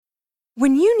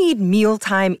When you need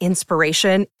mealtime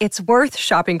inspiration, it's worth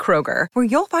shopping Kroger, where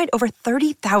you'll find over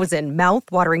 30,000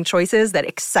 mouth-watering choices that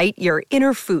excite your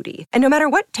inner foodie. And no matter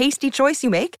what tasty choice you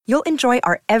make, you'll enjoy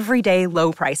our everyday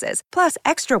low prices, plus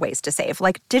extra ways to save,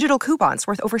 like digital coupons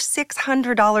worth over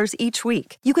 $600 each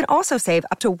week. You can also save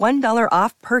up to $1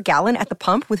 off per gallon at the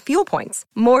pump with fuel points.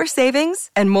 More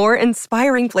savings and more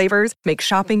inspiring flavors make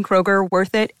shopping Kroger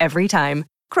worth it every time.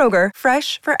 Kroger,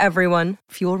 fresh for everyone.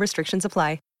 Fuel restrictions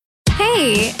apply.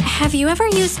 Hey, have you ever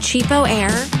used Cheapo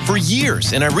Air? For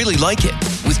years, and I really like it.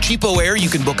 With Cheapo Air, you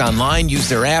can book online, use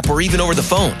their app, or even over the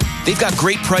phone. They've got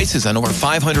great prices on over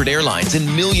 500 airlines and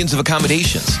millions of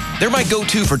accommodations. They're my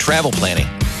go-to for travel planning.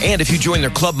 And if you join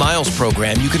their Club Miles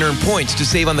program, you can earn points to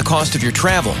save on the cost of your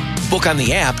travel. Book on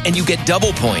the app, and you get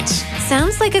double points.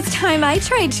 Sounds like it's time I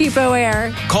tried Cheapo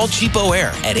Air. Call Cheapo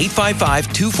Air at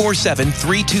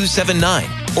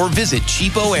 855-247-3279 or visit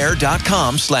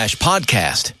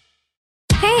cheapoair.com/podcast.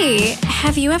 Hey,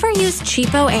 have you ever used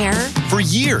Cheapo Air? For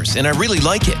years, and I really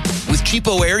like it. With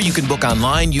Cheapo Air, you can book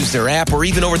online, use their app, or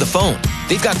even over the phone.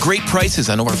 They've got great prices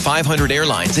on over 500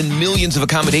 airlines and millions of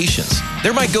accommodations.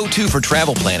 They're my go-to for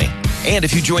travel planning. And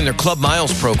if you join their Club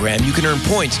Miles program, you can earn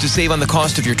points to save on the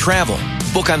cost of your travel.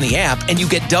 Book on the app, and you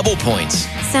get double points.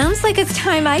 Sounds like it's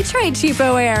time I tried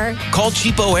Cheapo Air. Call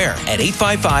Cheapo Air at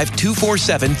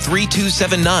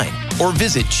 855-247-3279 or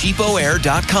visit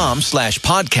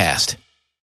cheapoair.com/podcast.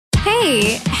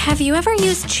 Hey, have you ever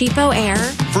used Cheapo Air?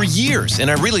 For years,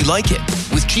 and I really like it.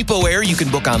 With Cheapo Air, you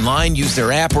can book online, use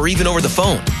their app, or even over the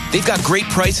phone. They've got great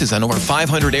prices on over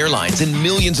 500 airlines and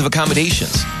millions of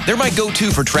accommodations. They're my go-to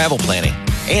for travel planning.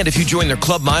 And if you join their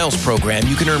Club Miles program,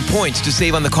 you can earn points to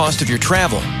save on the cost of your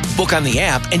travel. Book on the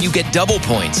app, and you get double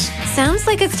points. Sounds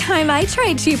like it's time I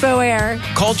tried Cheapo Air.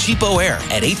 Call Cheapo Air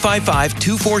at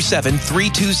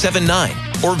 855-247-3279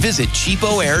 or visit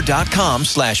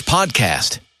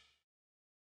cheapoair.com/podcast.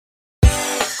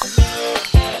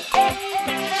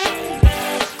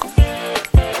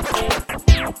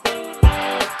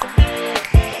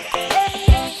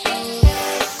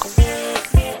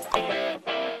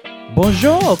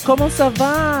 Bonjour, comment ça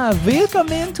va?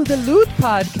 Welcome to the Loot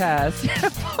Podcast.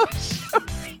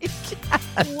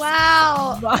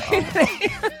 Wow.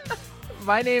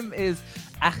 My name is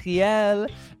Achiel,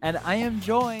 and I am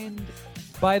joined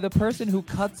by the person who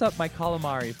cuts up my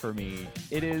calamari for me.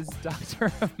 It is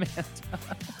Dr. Amanda.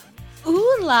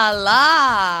 Ooh la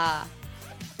la.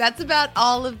 That's about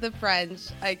all of the French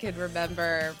I can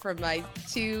remember from my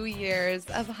 2 years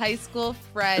of high school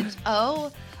French.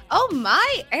 Oh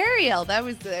my, Ariel, that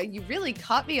was you really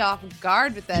caught me off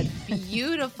guard with that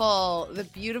beautiful,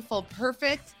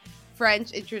 perfect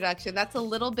French introduction. That's a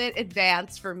little bit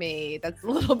advanced for me. That's a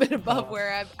little bit above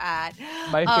where I'm at.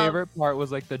 My favorite part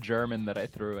was like the German that I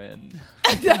threw in.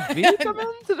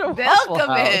 Welcome to the Waffle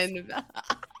House.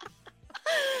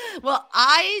 Well,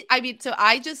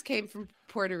 I just came from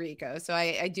Puerto Rico, so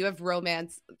I do have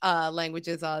romance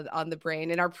languages on the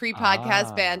brain. In our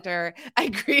pre-podcast banter, I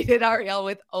greeted Ariel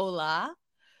with "Hola,"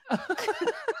 and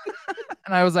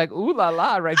I was like, "Ooh la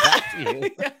la!" right back to you.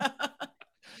 Yeah.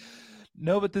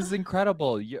 No, but this is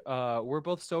incredible. We're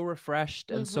both so refreshed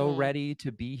and so ready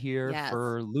to be here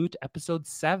for Loot episode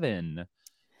 7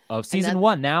 of season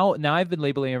 1. Now I've been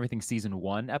labeling everything season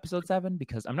 1, episode 7,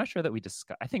 because I'm not sure that we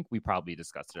discussed. I think we probably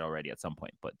discussed it already at some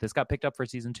point, but this got picked up for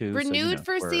season 2. Renewed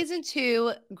for season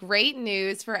 2. Great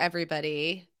news for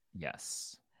everybody.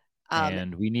 Yes.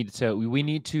 And we need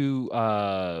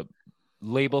to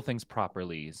label things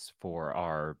properly for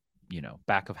our,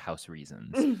 back of house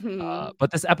reasons.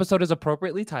 But this episode is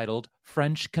appropriately titled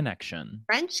French Connection.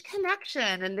 French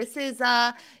Connection. And this is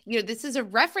this is a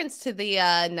reference to the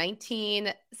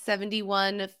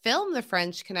 1971 film, The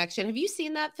French Connection. Have you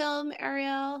seen that film,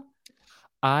 Ariel?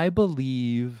 I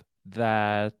believe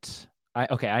that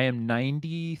I am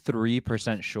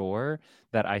 93% sure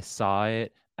that I saw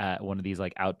it at one of these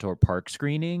like outdoor park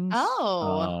screenings.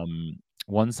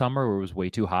 One summer where it was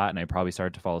way too hot and I probably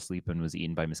started to fall asleep and was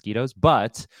eaten by mosquitoes,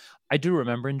 but I do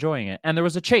remember enjoying it. And there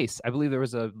was a chase. I believe there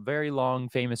was a very long,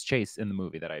 famous chase in the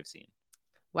movie that I've seen.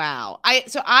 Wow. I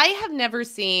have never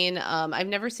seen I've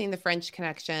never seen the French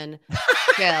Connection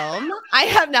film. I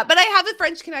have not, but I have a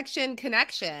French connection.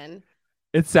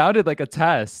 It sounded like a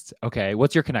test. Okay,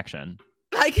 what's your connection?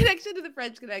 My connection to the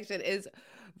French Connection is,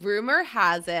 rumor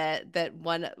has it that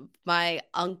one of my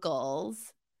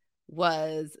uncles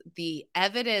was the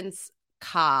evidence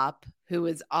cop who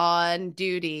was on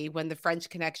duty when the French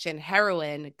Connection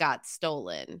heroin got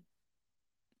stolen.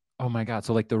 Oh my God.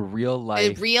 So like the real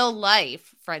life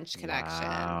French Connection.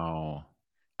 Wow.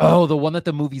 Oh, the one that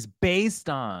the movie's based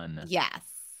on. Yes.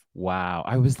 Wow.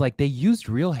 I was like, they used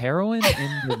real heroin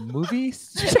in the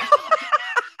movies?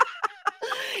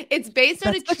 It's based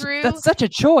on that's such a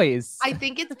choice. I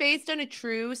think it's based on a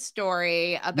true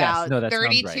story about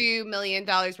 $32 million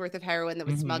worth of heroin that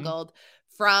was smuggled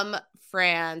from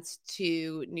France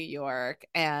to New York.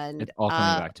 And it's all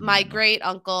coming back to my great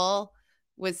uncle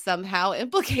was somehow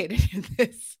implicated in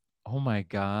this. Oh my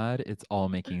God. It's all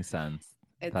making sense.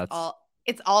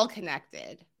 It's all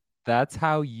connected. That's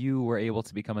how you were able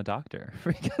to become a doctor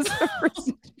because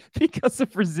of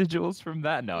residuals from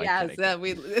that. No, yes,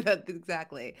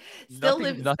 exactly.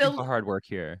 Nothing but hard work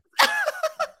here.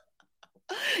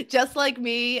 Just like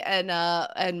me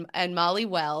and Molly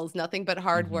Wells, nothing but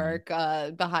hard work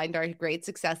behind our great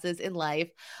successes in life.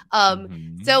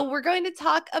 So we're going to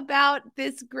talk about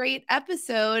this great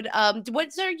episode.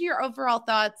 What are your overall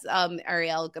thoughts,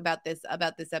 Ariel, about this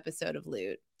episode of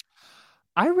Loot?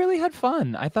 I really had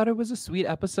fun. I thought it was a sweet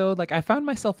episode. Like, I found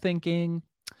myself thinking,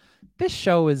 this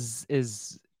show is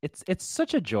it's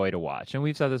such a joy to watch. And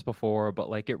we've said this before, but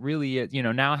like, it really is,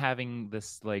 now having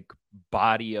this like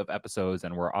body of episodes,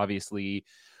 and we're obviously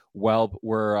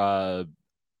we're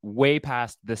way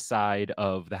past this side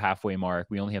of the halfway mark.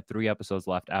 We only have 3 episodes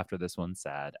left after this one.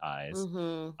 Sad eyes.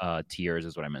 Tears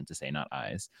is what I meant to say, not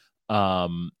eyes.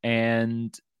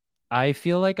 And I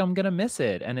feel like I'm going to miss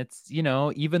it. And it's,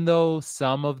 even though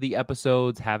some of the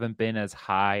episodes haven't been as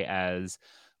high as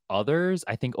others,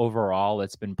 I think overall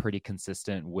it's been pretty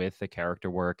consistent with the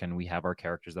character work. And we have our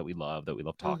characters that we love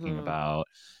talking about.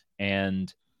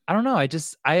 And I don't know. I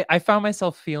found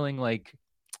myself feeling like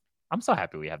I'm so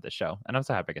happy we have this show. And I'm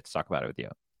so happy I get to talk about it with you.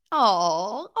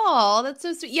 Oh, that's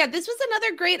so sweet. Yeah, this was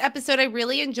another great episode. I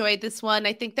really enjoyed this one.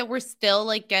 I think that we're still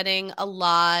like getting a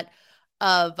lot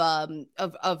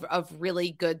of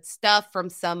really good stuff from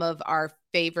some of our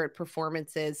favorite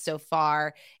performances so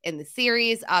far in the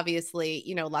series. Obviously,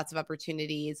 lots of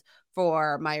opportunities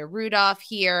for Maya Rudolph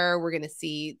here. We're going to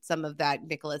see some of that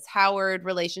Nicholas Howard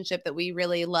relationship that we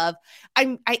really love. I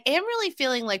am really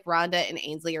feeling like Rhonda and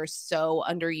Ainsley are so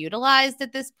underutilized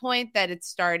at this point that it's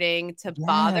starting to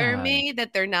bother me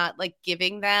that they're not like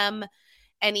giving them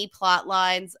any plot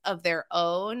lines of their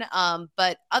own.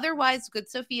 But otherwise, good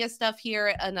Sophia stuff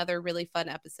here. Another really fun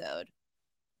episode.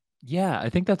 Yeah, I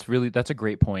think that's a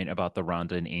great point about the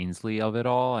Rhonda and Ainsley of it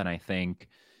all. And I think,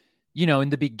 in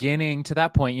the beginning, to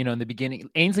that point, in the beginning,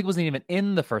 Ainsley wasn't even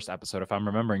in the first episode, if I'm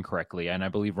remembering correctly. And I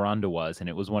believe Rhonda was. And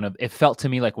it was it felt to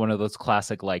me like one of those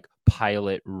classic, like,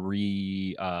 pilot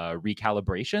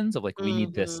recalibrations of like, we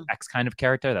need this X kind of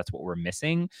character. That's what we're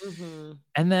missing.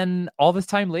 And then all this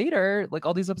time later, like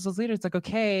all these episodes later, it's like,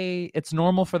 okay, it's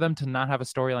normal for them to not have a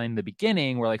storyline in the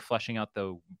beginning. We're like fleshing out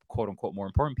the quote unquote more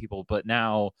important people. But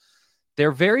now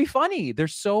they're very funny. They're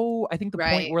so, I think the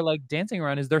point we're like dancing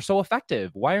around is they're so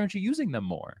effective. Why aren't you using them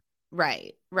more?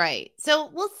 Right. So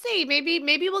we'll see. Maybe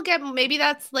maybe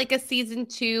that's like a season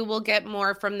 2. We'll get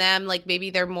more from them. Like maybe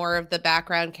they're more of the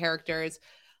background characters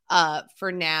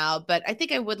for now. But I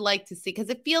think I would like to see, because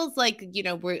it feels like,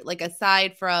 we're like,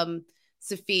 aside from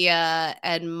Sophia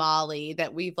and Molly,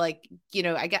 that we've like,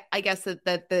 I guess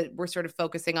that we're sort of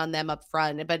focusing on them up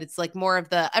front, but it's like more of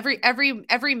the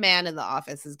every man in the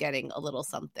office is getting a little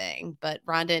something, but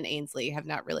Rhonda and Ainsley have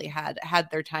not really had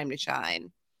their time to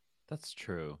shine. That's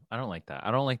true. I don't like that.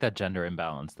 I don't like that gender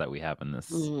imbalance that we have in this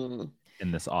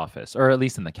in this office, or at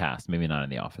least in the cast, maybe not in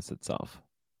the office itself.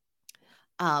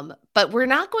 But we're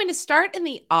not going to start in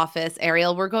the office,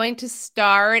 Ariel. We're going to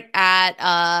start at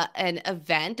an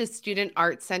event, a student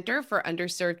art center for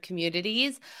underserved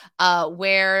communities,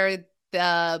 where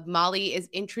Molly is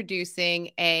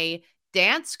introducing a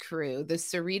dance crew, the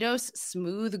Cerritos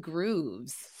Smooth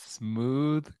Grooves.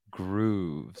 Smooth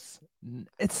Grooves.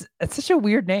 It's such a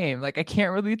weird name. Like, I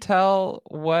can't really tell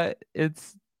what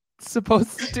it's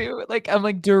supposed to do. Like, I'm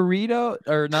like Dorito,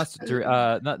 or not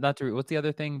Dorito. What's the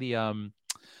other thing?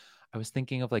 I was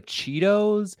thinking of like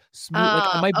Cheetos. Smooth.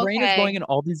 Like, my brain is going in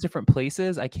all these different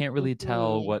places. I can't really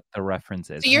tell what the reference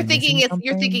is. So you're thinking a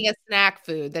snack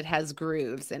food that has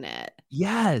grooves in it.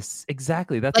 Yes,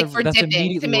 exactly. That's like for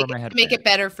dipping, to make it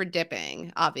better for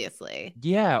dipping, obviously.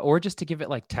 Yeah, or just to give it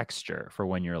like texture for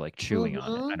when you're like chewing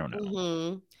on it. I don't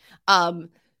know.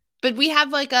 But we have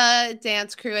like a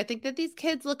dance crew. I think that these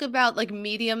kids look about like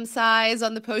medium size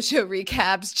on the post-show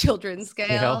recaps children's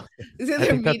scale. I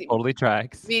think that totally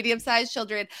tracks. Medium-sized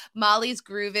children. Molly's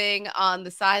grooving on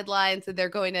the sidelines, and they're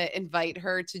going to invite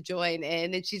her to join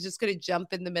in, and she's just going to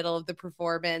jump in the middle of the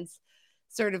performance,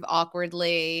 sort of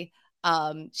awkwardly.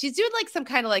 She's doing like some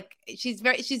kind of like she's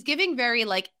giving very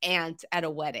like aunt at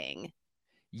a wedding.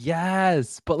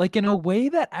 Yes, but like in a way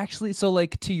that actually, so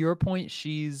like to your point,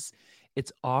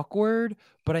 it's awkward,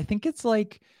 but I think it's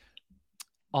like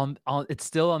on it's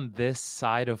still on this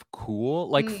side of cool.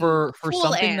 Like for cool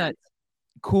something that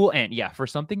cool and for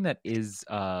something that is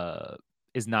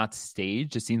not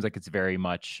staged, it seems like it's very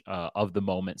much of the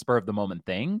moment, spur of the moment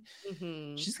thing.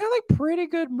 She's got like pretty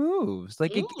good moves.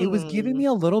 Like it was giving me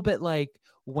a little bit like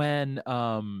when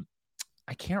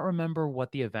I can't remember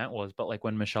what the event was, but like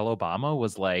when Michelle Obama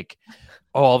was like,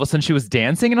 all of a sudden she was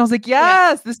dancing, and I was like,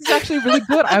 yes, this is actually really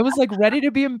good. I was like ready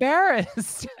to be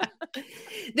embarrassed.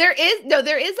 There is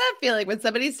that feeling when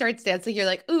somebody starts dancing, you're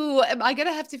like, ooh, am I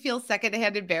gonna have to feel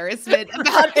secondhand embarrassment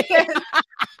about it?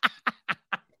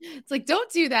 It's like, don't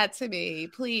do that to me,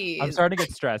 please. I'm starting to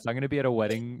get stressed. I'm gonna be at a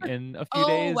wedding in a few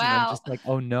days, and I'm just like,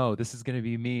 oh no, this is gonna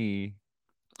be me.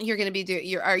 You're going to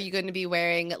be are you going to be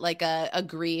wearing like a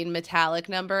green metallic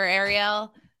number,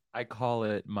 Ariel? I call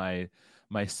it my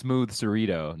smooth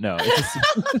Cerrito. No, it's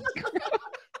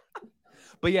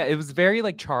but yeah, it was very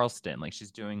like Charleston. Like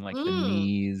she's doing like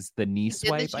the knee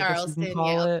swipe, I guess you can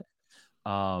call it.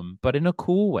 But in a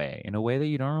cool way, in a way that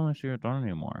you don't really see it done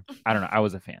anymore. I don't know. I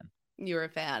was a fan. You're a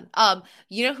fan.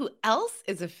 You know who else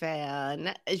is a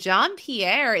fan?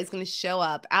 Jean-Pierre is going to show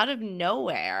up out of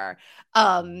nowhere.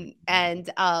 And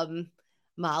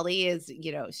Molly is,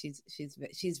 you know, she's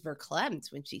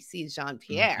verklempt when she sees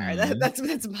Jean-Pierre.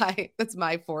 That's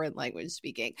my foreign language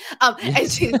speaking.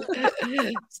 And she's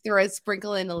throw a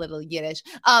sprinkle in a little Yiddish.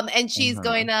 And she's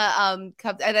going to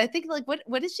come. And I think like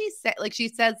what does she say? Like she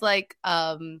says like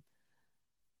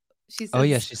she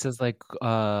says, she says like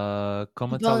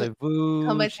comment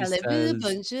allez-vous? She says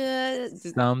bonjour.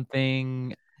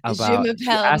 Something about Je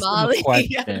m'appelle Molly.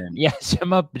 Question.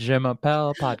 Je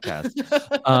m'appelle podcast.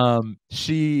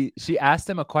 She asked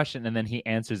him a question and then he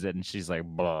answers it and she's like,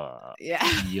 blah,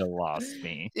 you lost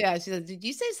me. Yeah, she says, did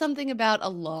you say something about a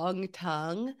long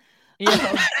tongue?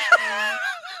 Yeah.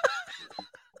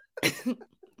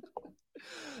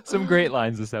 Some great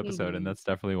lines this episode, and that's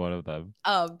definitely one of them.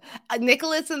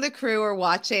 Nicholas and the crew are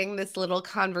watching this little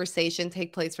conversation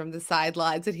take place from the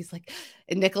sidelines, and he's like,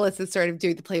 and Nicholas is sort of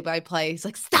doing the play-by-play. He's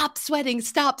like, stop sweating,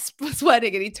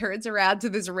 and he turns around to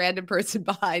this random person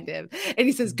behind him, and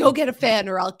he says, go get a fan,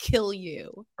 or I'll kill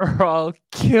you.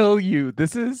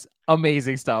 This is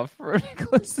amazing stuff for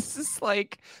Nicholas. This is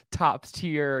like top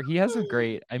tier. He has a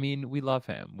great. I mean, we love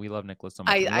him. We love Nicholas so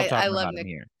much. I love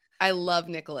Nick. I love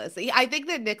Nicholas.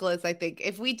 I think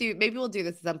if we do, maybe we'll do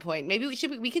this at some point. Maybe we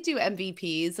could do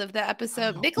MVPs of the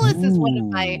episode. Nicholas is one of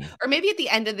my, or maybe at the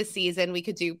end of the season we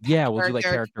could do. We'll do like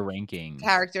character rankings,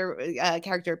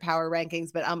 character power rankings.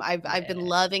 But I've been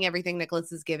loving everything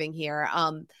Nicholas is giving here.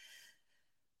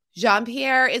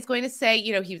 Jean-Pierre is going to say,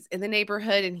 you know, he was in the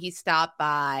neighborhood and he stopped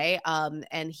by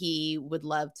and he would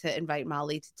love to invite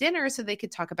Molly to dinner so they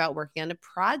could talk about working on a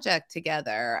project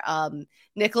together.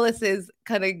 Nicholas is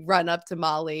kind of run up to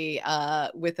Molly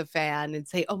with a fan and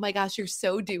say, oh my gosh, you're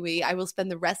so dewy. I will spend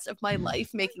the rest of my life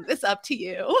making this up to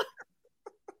you.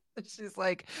 She's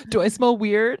like, do I smell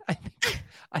weird?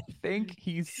 I think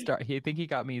he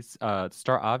got me start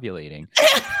ovulating,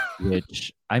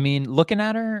 which I mean, looking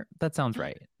at her, that sounds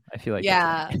right. I feel like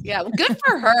well, good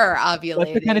for her ovulating.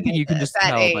 That's the kind of thing you can just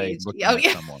tell by looking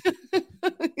at someone.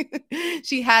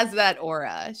 She has that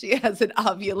aura. She has an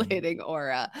ovulating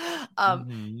aura.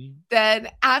 Then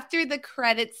after the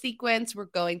credit sequence, we're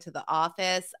going to the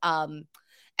office. And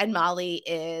Molly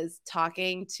is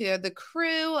talking to the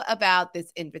crew about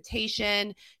this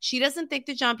invitation. She doesn't think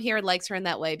that Jean-Pierre likes her in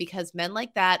that way because men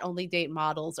like that only date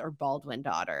models or Baldwin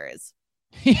daughters.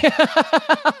 Yeah,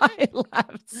 I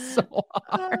laughed so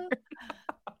hard.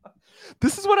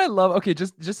 This is what I love. Okay,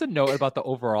 just a note about the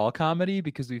overall comedy,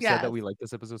 because we've said that we like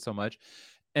this episode so much.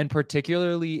 And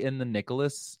particularly in the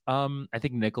Nicholas, I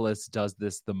think Nicholas does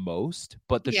this the most.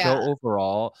 But the show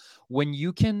overall, when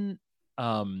you can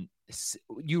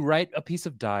you write a piece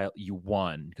of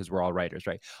dialogue, because we're all writers,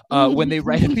 right? When they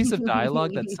write a piece of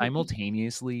dialogue that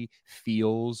simultaneously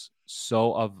feels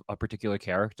so of a particular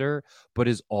character, but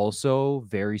is also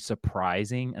very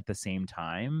surprising at the same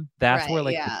time, that's where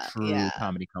like the true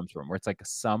comedy comes from, where it's like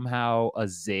somehow a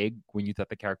zig when you thought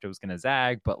the character was going to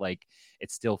zag, but like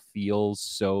it still feels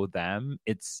so them.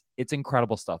 It's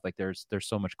incredible stuff. Like there's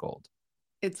so much gold.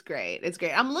 It's great.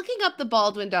 I'm looking up the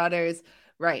Baldwin daughters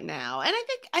right now, and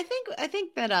I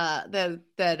think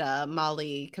that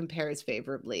Molly compares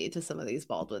favorably to some of these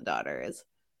Baldwin daughters.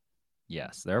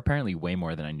 Yes, they're apparently way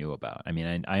more than I knew about. I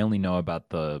mean, I only know about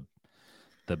the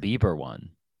Bieber one.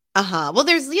 Well,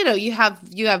 there's you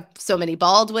have so many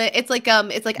Baldwin. It's like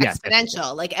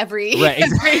exponential. Like every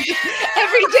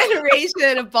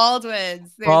generation of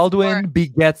Baldwins. Baldwin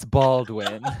begets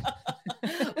Baldwin.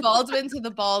 Baldwin to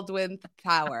the Baldwin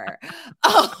power.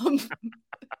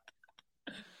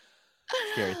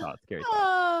 Scary thoughts.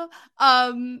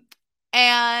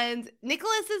 And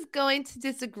Nicholas is going to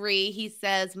disagree. He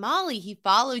says, Molly, he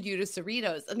followed you to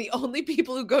Cerritos, and the only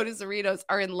people who go to Cerritos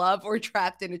are in love or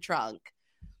trapped in a trunk.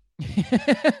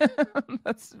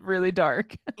 That's really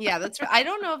dark. Yeah, that's right. I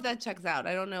don't know if that checks out.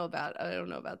 I don't know about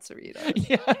Cerritos.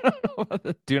 Yeah, I don't know about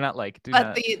the, do not.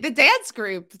 But the dance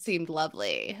group seemed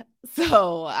lovely,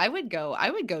 so I would go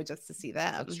just to see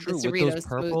them. That's true. With those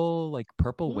purple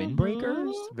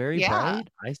windbreakers, very bright.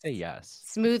 I say yes.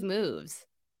 Smooth moves.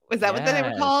 Was that what they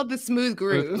were called? The smooth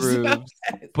grooves.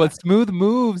 But smooth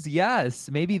moves, yes.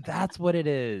 Maybe that's what it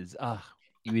is.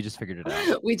 We just figured it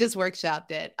out. We just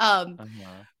workshopped it.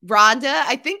 Rhonda,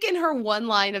 I think in her one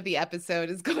line of the episode,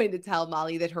 is going to tell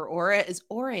Molly that her aura is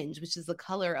orange, which is the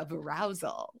color of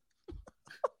arousal.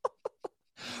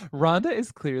 Rhonda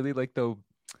is clearly like the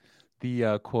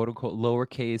quote unquote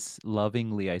lowercase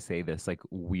lovingly, I say this, like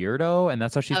weirdo, and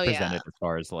that's how she's presented as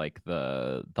far as like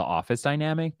the office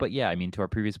dynamic. But yeah, I mean, to our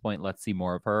previous point, let's see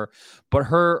more of her. But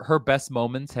her best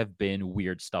moments have been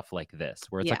weird stuff like this,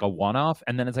 where it's like a one-off,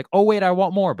 and then it's like, oh wait, I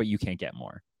want more, but you can't get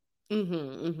more.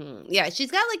 Yeah,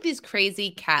 she's got like these crazy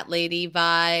cat lady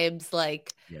vibes,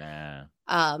 like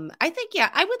I think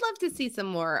I would love to see some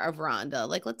more of Rhonda.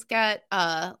 Like let's get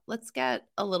a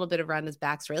little bit of Rhonda's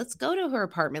backstory. Let's go to her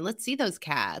apartment. Let's see those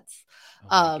cats.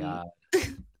 Oh my God.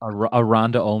 A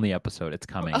Rhonda only episode. It's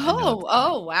coming.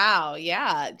 Oh wow.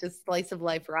 Yeah, just slice of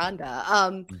life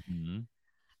Rhonda.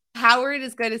 Howard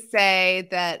is going to say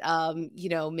that,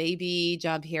 maybe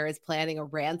Jean-Pierre is planning a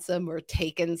ransom or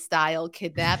Taken style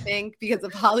kidnapping because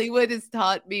if Hollywood has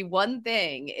taught me one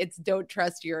thing, it's don't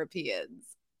trust Europeans.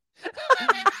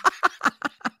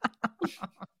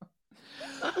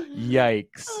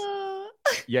 Yikes.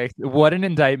 Yikes. What an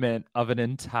indictment of an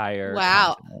entire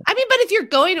continent. I mean, but if you're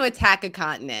going to attack a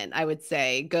continent, I would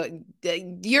say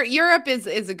Europe is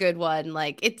a good one.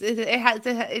 Like it's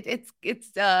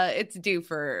due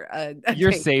for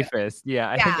you're safest.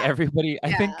 I think everybody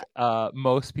I think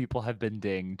most people have been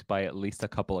dinged by at least a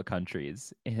couple of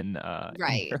countries in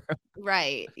Europe.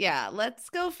 Right. Yeah. Let's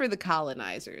go for the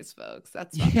colonizers, folks.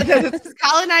 That's fine.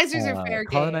 Colonizers are fair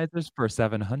game. Colonizers for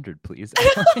 700, please.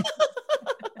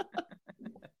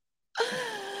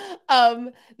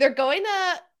 They're going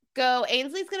to go.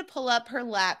 Ainsley's going to pull up her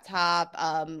laptop,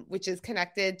 which is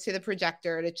connected to the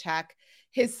projector to check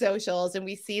his socials. And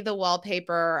we see the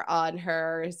wallpaper on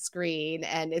her screen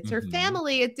and it's her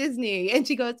family at Disney. And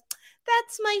she goes,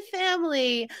 that's my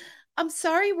family. I'm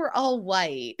sorry, we're all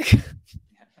white.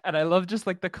 And I love just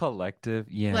like the collective.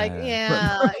 Yeah. Like,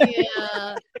 yeah.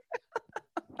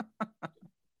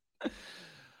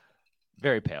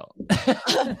 Very pale.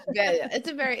 It's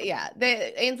a very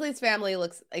Ainsley's family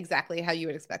looks exactly how you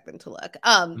would expect them to look.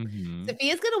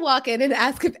 Sophia's gonna walk in and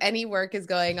ask if any work is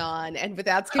going on, and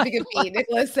without skipping a beat,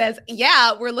 Nicholas says,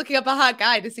 "Yeah, we're looking up a hot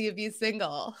guy to see if he's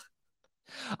single."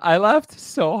 I laughed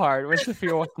so hard when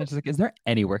Sophia walked in. She's like, "Is there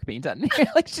any work being done here?"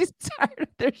 Like she's tired of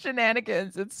their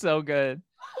shenanigans. It's so good.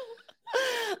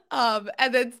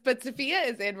 But Sophia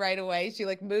is in right away. She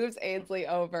like moves Ainsley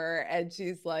over and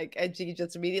she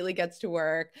just immediately gets to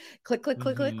work. Click, click,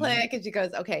 click, click, click. And she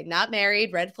goes, okay, not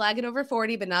married, red flag and over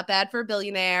 40, but not bad for a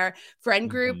billionaire. Friend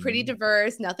group, pretty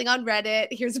diverse, nothing on Reddit.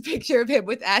 Here's a picture of him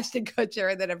with Ashton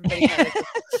Kutcher. And then everybody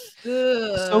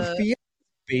Sophia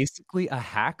basically a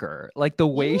hacker. Like the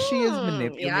way she is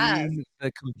manipulating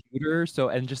the computer. So,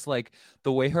 and just like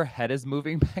the way her head is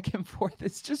moving back and forth,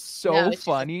 it's just so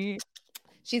funny.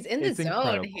 She's in the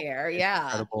zone here.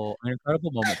 Yeah. An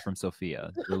incredible moment from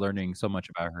Sophia. We're learning so much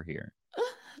about her here.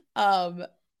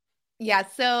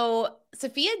 So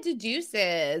Sophia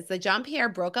deduces that Jean-Pierre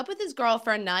broke up with his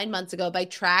girlfriend 9 months ago by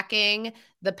tracking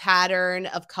the pattern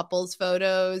of couples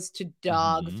photos to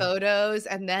dog photos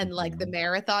and then like the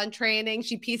marathon training.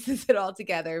 She pieces it all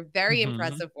together. Very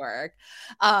impressive work.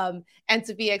 And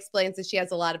Sophia explains that she has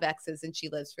a lot of exes and she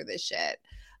lives for this shit.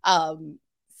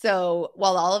 So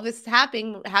while all of this is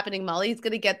happening, Molly's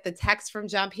going to get the text from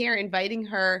Jean-Pierre inviting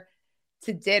her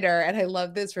to dinner. And I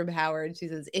love this from Howard. She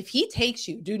says, if he takes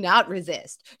you, do not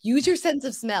resist. Use your sense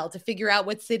of smell to figure out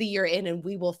what city you're in and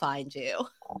we will find you.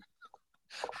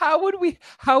 How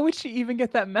would she even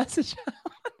get that message out?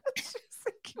 She's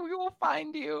like, we will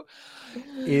find you.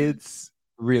 It's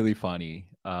really funny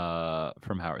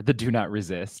from Howard. The do not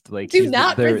resist. Like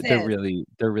resist.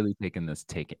 They're really taking this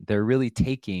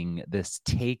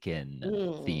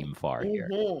Taken theme far here.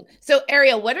 So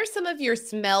Ariel, what are some of your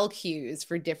smell cues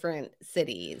for different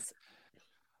cities?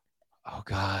 Oh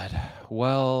God.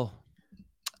 Well,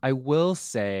 I will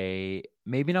say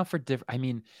maybe not for different. I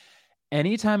mean,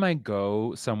 anytime I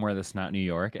go somewhere that's not New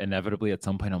York, inevitably at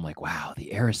some point I'm like, wow,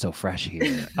 the air is so fresh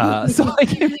here. So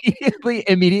like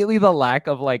immediately the lack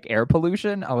of like air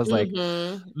pollution, I was like,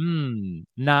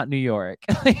 not New York.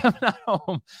 Like, I'm not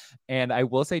home. And I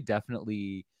will say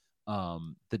definitely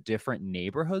the different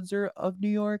neighborhoods of New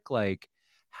York like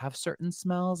have certain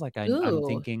smells. Like I'm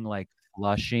thinking like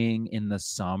Flushing in the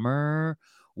summer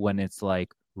when it's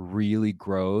like really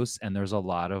gross and there's a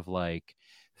lot of like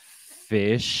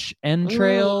fish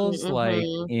entrails like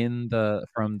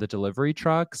from the delivery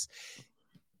trucks.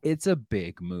 It's a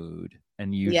big mood,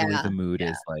 and usually the mood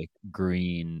is like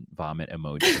green vomit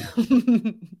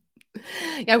emoji.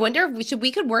 Yeah, I wonder if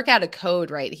we could work out a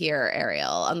code right here, Ariel,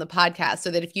 on the podcast,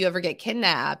 so that if you ever get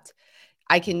kidnapped,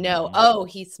 I can know, oh,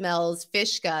 he smells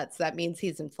fish guts. That means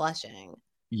he's in Flushing.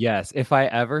 Yes, if I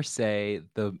ever say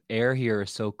the air here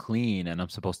is so clean and I'm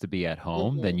supposed to be at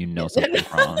home, then you know something's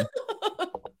wrong.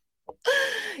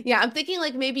 Yeah, I'm thinking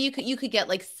like maybe you could get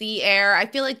like sea air. I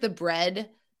feel like the bread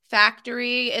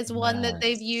factory is one that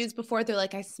they've used before. They're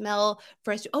like, I smell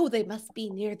fresh. Oh, they must be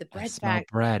near the bread factory.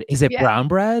 Bread. Is it brown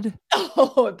bread?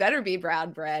 Oh, it better be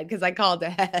brown bread because I called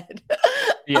ahead.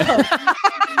 Yeah.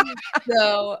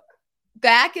 So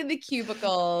back in the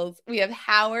cubicles, we have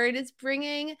Howard is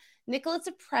bringing Nicholas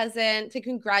a present to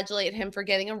congratulate him for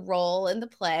getting a role in the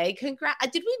play. Did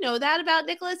we know that about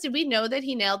Nicholas? Did we know that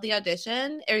he nailed the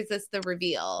audition, or is this the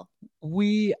reveal?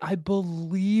 I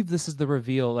believe this is the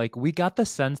reveal. Like, we got the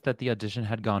sense that the audition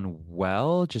had gone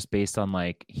well, just based on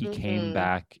like he came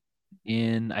back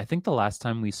in. I think the last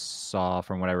time we saw,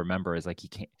 from what I remember, is like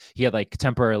he had like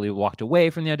temporarily walked away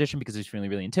from the audition because he was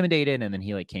feeling really intimidated, and then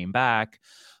he like came back.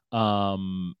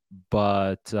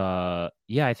 But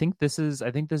yeah, I think this is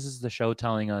the show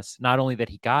telling us not only that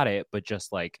he got it, but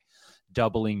just like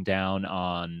doubling down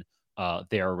on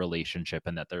their relationship,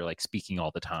 and that they're like speaking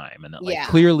all the time, and that like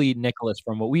clearly Nicholas,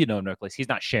 from what we know of Nicholas, he's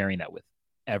not sharing that with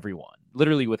everyone,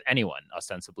 literally with anyone,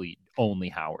 ostensibly only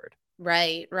Howard.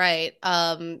 Right.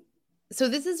 So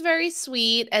this is very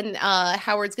sweet, and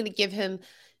Howard's going to give him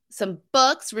some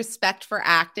books, Respect for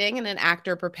Acting, and an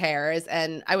actor prepares.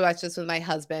 And I watched this with my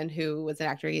husband, who was an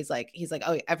actor. He's like,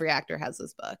 oh, every actor has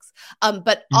those books.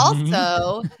 But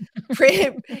also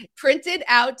printed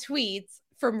out tweets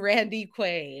from Randy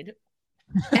Quaid.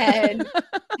 And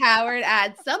Howard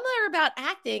adds, some are about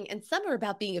acting and some are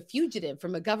about being a fugitive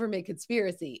from a government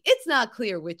conspiracy. It's not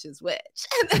clear which is which.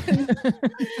 And then,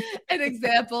 an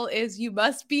example is, you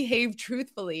must behave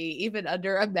truthfully even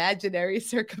under imaginary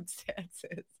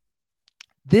circumstances.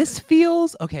 This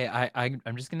feels okay. I'm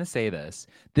just gonna say this.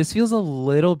 This feels a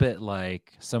little bit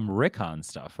like some Rickon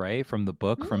stuff, right? From the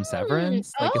book from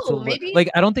Severance. Like it's maybe like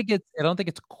I don't think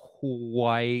it's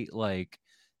quite like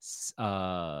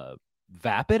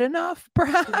vapid enough,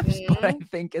 perhaps, but I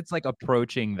think it's like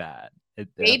approaching that. That's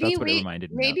what it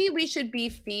reminded me. Maybe we should be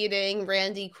feeding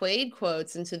Randy Quaid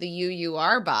quotes into the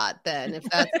UUR bot then, if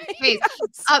that's the case.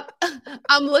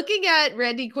 I'm looking at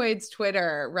Randy Quaid's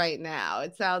Twitter right now.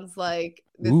 It sounds like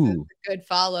this is a good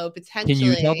follow, potentially. Can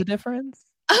you tell the difference?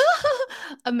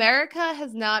 Biden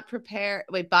has not prepared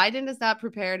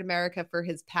America for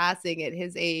his passing at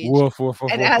his age. Woof,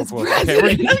 and as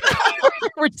president. Okay,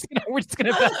 we're just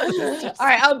gonna all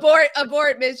right,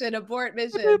 abort mission. That's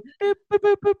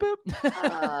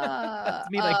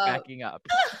me like backing up.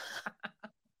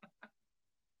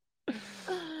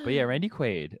 But yeah, Randy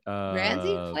Quaid.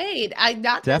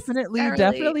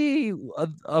 Definitely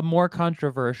a more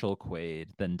controversial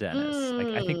Quaid than Dennis. Like,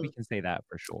 I think we can say that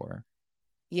for sure.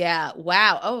 Yeah.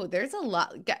 Wow. Oh, there's a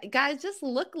lot. Guys, just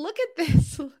look at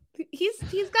this.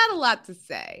 He's got a lot to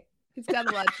say.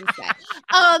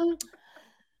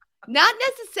 Not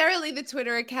necessarily the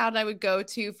Twitter account I would go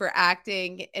to for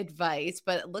acting advice,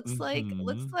 but it looks like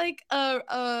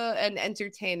an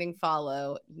entertaining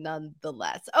follow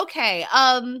nonetheless. Okay.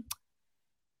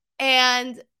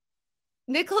 And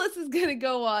Nicholas is going to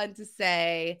go on to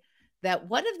say that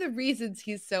one of the reasons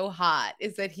he's so hot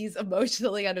is that he's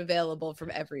emotionally unavailable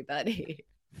from everybody.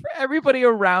 For everybody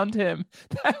around him.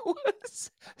 That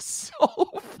was so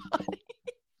funny.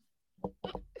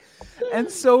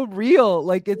 And so real.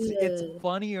 Like, it's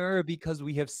funnier because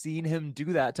we have seen him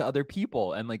do that to other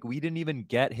people. And like, we didn't even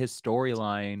get his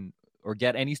storyline or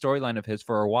get any storyline of his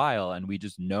for a while. And we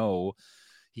just know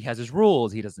he has his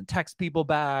rules. He doesn't text people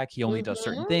back. He only does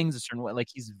certain things a certain way. Like,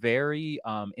 he's very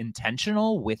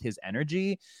intentional with his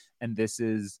energy. And this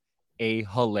is a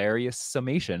hilarious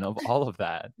summation of all of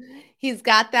that. He's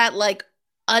got that like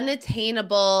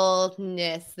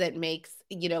unattainableness that makes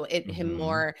him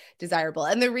more desirable.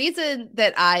 And the reason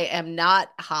that I am not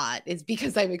hot is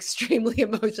because I'm extremely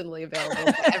emotionally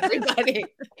available to everybody.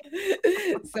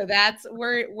 So that's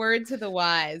word to the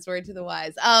wise.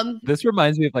 This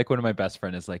reminds me of like one of my best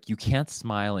friends is like, you can't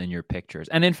smile in your pictures.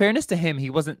 And in fairness to him, he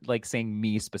wasn't like saying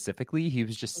me specifically. He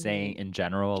was just saying in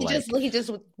general, he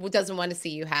just doesn't want to see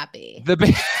you happy.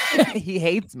 He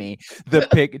hates me.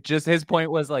 Just his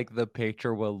point was like the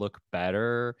picture will look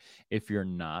better if you're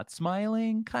not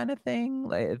smiling, kind of thing.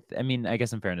 Like, I mean, I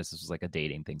guess in fairness, this was like a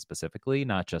dating thing specifically,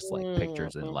 not just like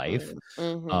pictures in life.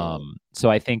 So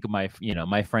I think my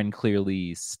friend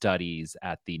clearly studies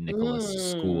at the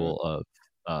Nicholas School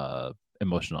of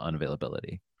Emotional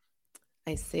Unavailability.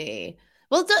 I see.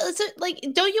 Well,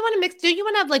 don't you want to mix? Do you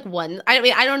want to have like one? I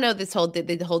mean, I don't know this whole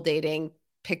the whole dating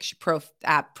picture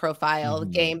app profile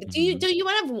game, but do you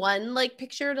want to have one like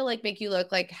picture to like make you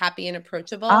look like happy and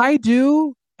approachable? I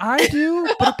do,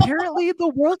 but apparently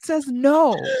the world says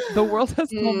no. The world has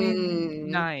told me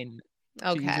 9.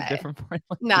 Okay, to use a different point.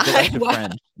 9. Wow.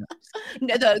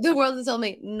 No, the world has told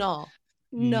me no.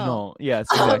 Yes,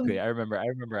 exactly. I remember.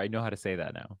 I know how to say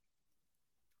that now.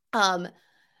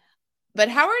 But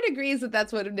Howard agrees that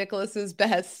that's one of Nicholas's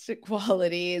best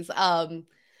qualities.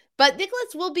 But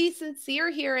Nicholas will be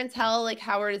sincere here and tell like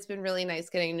Howard has been really nice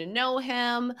getting to know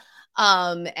him.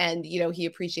 And he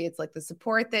appreciates like the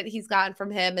support that he's gotten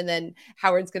from him. And then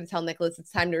Howard's going to tell Nicholas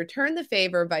it's time to return the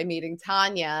favor by meeting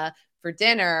Tanya for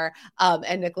dinner.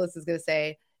 And Nicholas is going to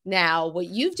say, now what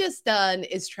you've just done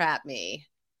is trap me.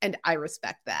 And I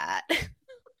respect that.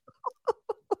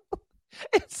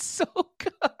 It's so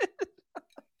good.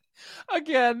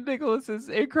 Again, Nicholas is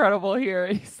incredible here.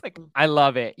 He's like, I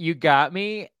love it. You got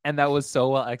me. And that was so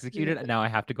well executed. And now I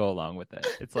have to go along with it.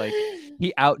 It's like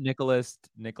he out Nicholas.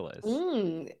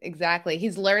 Exactly.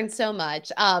 He's learned so much.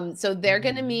 So they're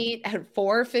going to meet at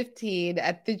 4:15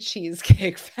 at the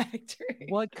Cheesecake Factory.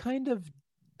 What kind of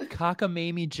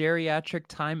cockamamie geriatric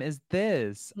time is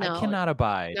this? I cannot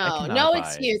abide. No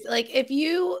excuse. Like if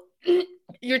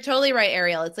you're totally right,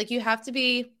 Ariel. It's like you have to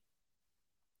be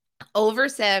over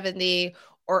 70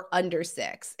 or under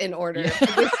 6 in order for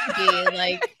this to be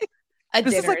like a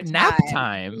this dinner is like time. Nap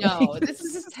time. No, this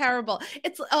is just terrible.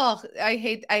 It's I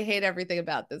hate everything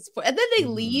about this. And then they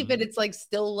leave and it's like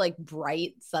still like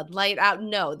bright sunlight out.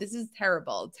 No, this is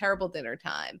terrible dinner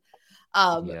time.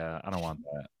 Yeah, I don't want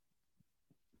that.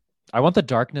 I want the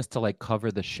darkness to like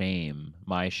cover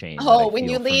my shame. Oh, when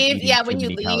you leave, when you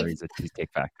leave calories at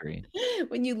Cheesecake Factory.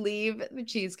 When you leave the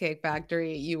Cheesecake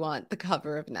Factory, you want the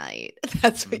cover of night.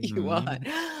 That's what you want.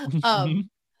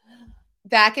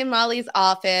 Back in Molly's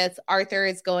office, Arthur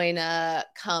is going to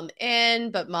come in,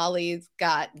 but Molly's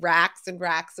got racks and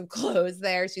racks of clothes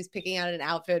there. She's picking out an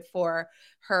outfit for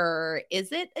her.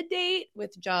 Is it a date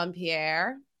with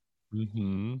Jean-Pierre?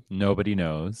 Nobody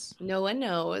knows. No one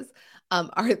knows.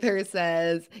 Arthur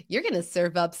says, you're going to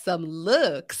serve up some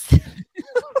looks.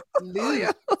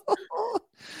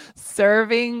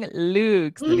 Serving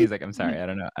looks. And he's like, I'm sorry. I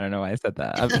don't know why I said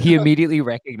that. He immediately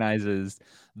recognizes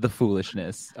the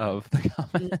foolishness of the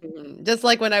comment. Just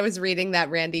like when I was reading that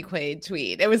Randy Quaid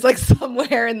tweet. It was like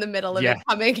somewhere in the middle of it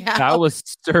coming out. That was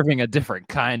serving a different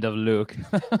kind of Luke.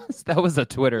 That was a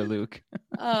Twitter Luke.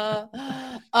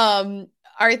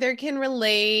 Arthur can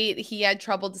relate. He had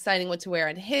trouble deciding what to wear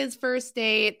on his first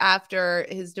date after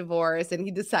his divorce, and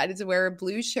he decided to wear a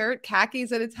blue shirt,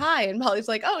 khakis, and a tie. And Molly's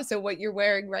like, "Oh, so what you're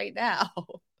wearing right now?"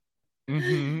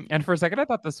 And for a second, I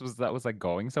thought that was like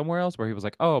going somewhere else, where he was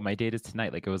like, "Oh, my date is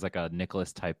tonight." Like it was like a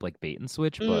Nicholas type like bait and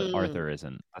switch, but Arthur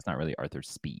isn't. That's not really Arthur's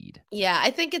speed. Yeah, I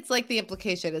think it's like the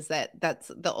implication is that that's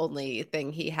the only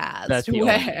thing he has. That's the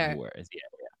only thing he wears. Yeah.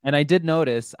 And I did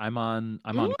notice I'm on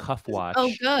cuff watch.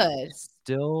 Oh, good.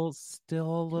 Still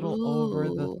a little over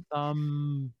the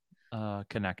thumb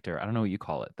connector. I don't know what you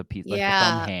call it. The piece, like the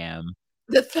thumb ham.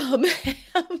 The thumb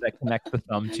ham that connects the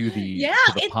thumb to the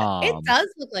palm. It does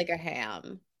look like a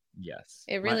ham. Yes,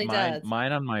 it really does.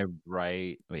 Mine on my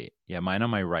right. Mine on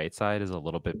my right side is a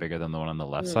little bit bigger than the one on the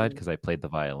left side because I played the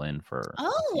violin for.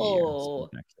 Oh,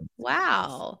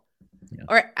 wow. Yeah.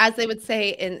 Or as they would say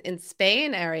in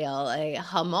Spain, Ariel, a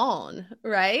jamón,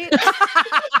 right?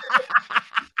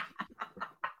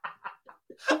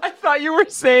 I thought you were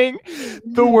saying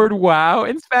the word wow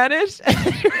in Spanish.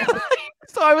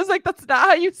 So I was like, that's not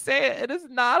how you say it. It is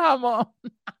not jamón.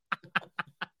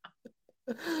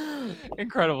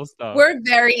 Incredible stuff. We're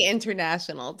very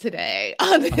international today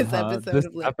on this episode. This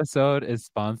episode is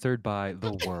sponsored by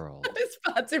the world. It's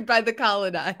sponsored by the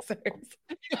colonizers.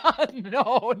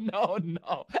 No.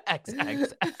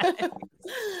 XXX.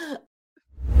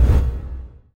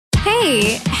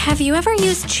 Hey, have you ever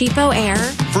used Cheapo Air?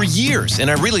 For years,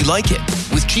 and I really like it.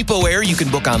 With Cheapo Air, you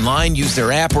can book online, use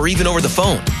their app, or even over the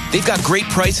phone. They've got great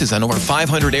prices on over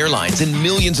 500 airlines and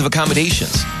millions of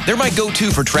accommodations. They're my go-to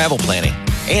for travel planning.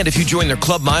 And if you join their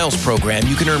Club Miles program,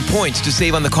 you can earn points to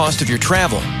save on the cost of your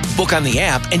travel. Book on the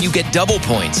app, and you get double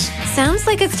points. Sounds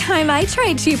like it's time I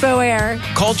tried Cheapo Air.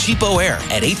 Call Cheapo Air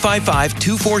at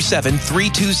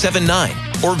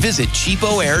 855-247-3279 or visit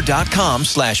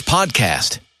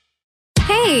cheapoair.com/podcast.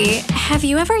 Hey, have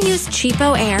you ever used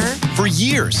Cheapo Air? For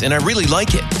years, and I really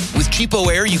like it. With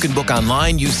Cheapo Air, you can book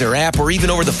online, use their app, or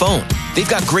even over the phone. They've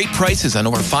got great prices on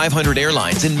over 500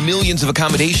 airlines and millions of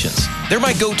accommodations. They're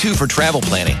my go-to for travel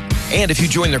planning. And if you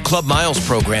join their Club Miles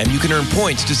program, you can earn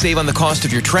points to save on the cost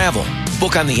of your travel.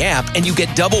 Book on the app, and you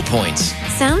get double points.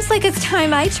 Sounds like it's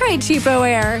time I tried Cheapo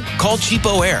Air. Call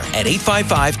Cheapo Air at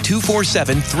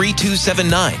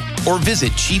 855-247-3279 or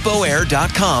visit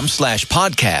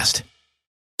cheapoair.com/podcast.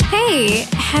 Hey,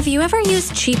 have you ever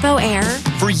used Cheapo Air?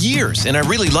 For years, and I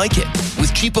really like it.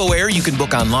 With Cheapo Air, you can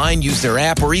book online, use their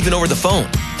app, or even over the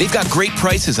phone. They've got great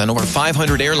prices on over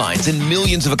 500 airlines and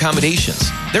millions of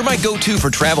accommodations. They're my go-to for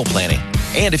travel planning.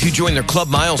 And if you join their Club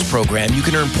Miles program, you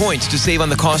can earn points to save on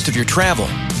the cost of your travel.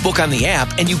 Book on the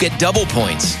app, and you get double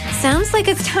points. Sounds like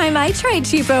it's time I tried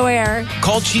Cheapo Air.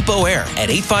 Call Cheapo Air at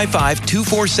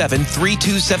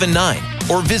 855-247-3279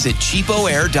 or visit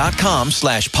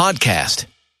cheapoair.com/podcast.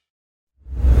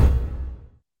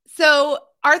 So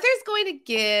Arthur's going to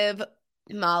give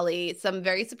Molly some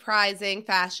very surprising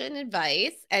fashion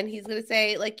advice, and he's going to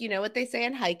say, like, you know what they say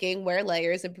in hiking, wear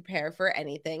layers and prepare for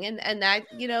anything. And that,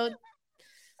 you know,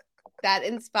 that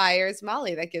inspires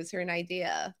Molly. That gives her an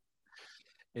idea.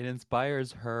 It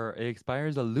inspires her. It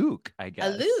inspires a Luke, I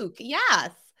guess. A Luke,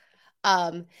 yes.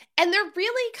 And they're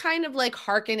really kind of like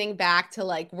hearkening back to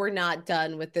like, we're not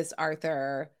done with this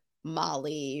Arthur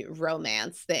Molly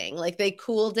romance thing. Like they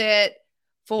cooled it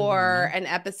for an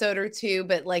episode or two,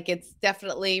 but like it's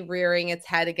definitely rearing its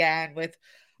head again with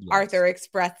Arthur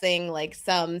expressing like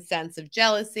some sense of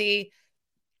jealousy,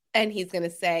 and he's going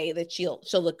to say that she'll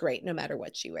look great no matter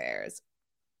what she wears.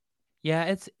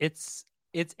 Yeah, it's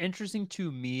interesting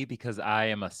to me because I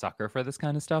am a sucker for this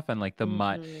kind of stuff, and like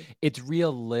it's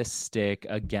realistic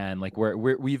again. Like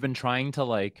we've been trying to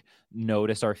like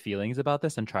notice our feelings about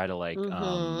this and try to like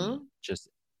just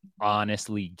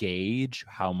honestly gauge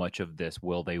how much of this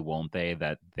will they won't they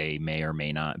that they may or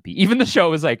may not be. Even the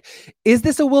show is like, is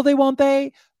this a will they won't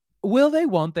they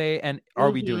and are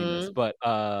we doing this? But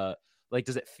like,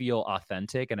 does it feel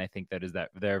authentic? And I think that is that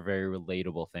they're a very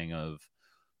relatable thing of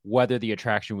whether the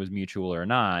attraction was mutual or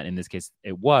not. In this case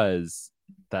it was,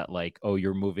 that like, oh,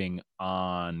 you're moving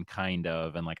on kind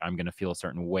of, and like I'm gonna feel a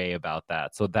certain way about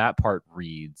that. So that part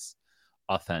reads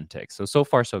authentic. So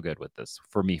far so good with this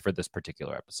for me for this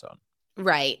particular episode.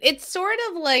 Right. It sort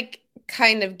of like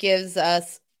kind of gives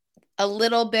us a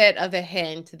little bit of a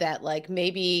hint that like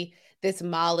maybe this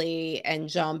Molly and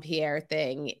Jean-Pierre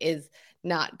thing is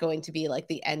not going to be like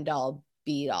the end all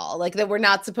be all. Like that we're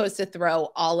not supposed to throw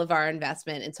all of our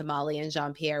investment into Molly and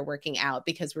Jean-Pierre working out,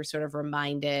 because we're sort of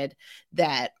reminded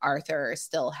that Arthur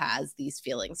still has these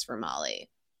feelings for Molly.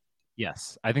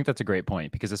 Yes, I think that's a great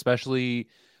point, because especially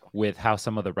with how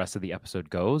some of the rest of the episode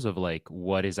goes of like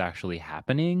what is actually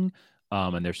happening,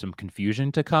 and there's some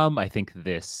confusion to come. I think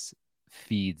this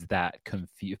feeds that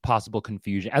possible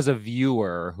confusion. As a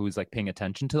viewer who's like paying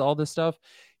attention to all this stuff,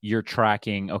 you're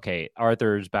tracking, okay,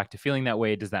 Arthur's back to feeling that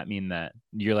way. Does that mean that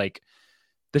you're like,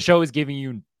 the show is giving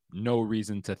you no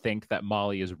reason to think that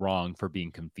Molly is wrong for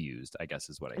being confused, I guess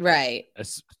is what I think. Right.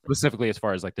 Specifically as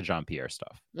far as like the Jean-Pierre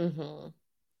stuff.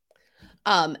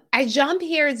 At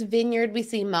Jean-Pierre's vineyard, we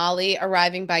see Molly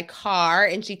arriving by car,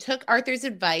 and she took Arthur's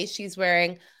advice. She's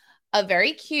wearing a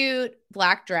very cute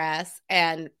black dress,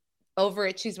 and over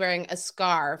it she's wearing a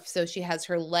scarf, so she has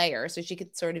her layer, so she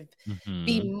could sort of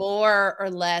be more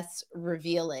or less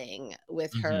revealing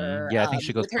with her. Yeah, I think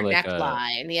she goes with her like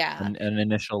neckline. An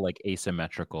initial like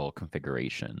asymmetrical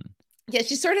configuration. Yeah,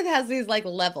 she sort of has these like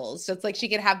levels. So it's like she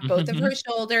can have both of her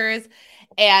shoulders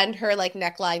and her like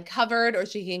neckline covered, or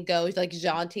she can go like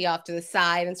jaunty off to the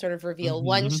side and sort of reveal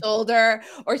one shoulder,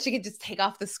 or she could just take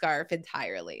off the scarf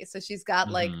entirely. So she's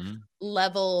got like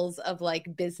levels of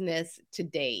like business to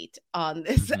date on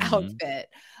this outfit.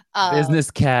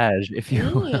 Business cash, if you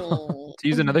will. To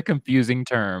use another confusing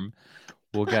term.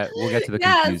 We'll get to the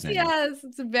confusing. Yes,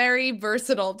 it's a very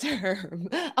versatile term.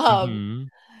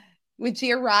 when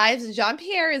she arrives,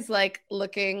 Jean-Pierre is like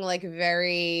looking like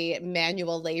very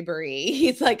manual labor-y.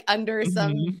 He's like under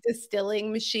some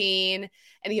distilling machine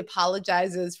and he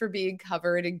apologizes for being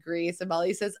covered in grease. And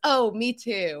Molly says, "Oh, me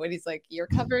too." And he's like, "You're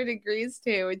covered in grease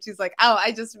too." And she's like, "Oh,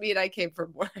 I just mean I came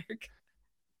from work."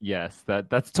 Yes,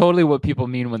 that's totally what people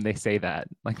mean when they say that.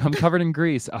 Like, I'm covered in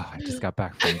grease. Oh, I just got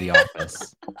back from the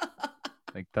office.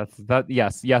 Like that.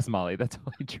 Yes, Molly, that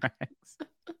totally tracks.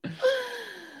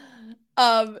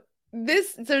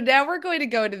 So now we're going to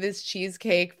go to this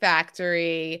Cheesecake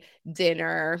Factory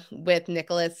dinner with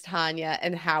Nicholas, Tanya,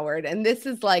 and Howard. And this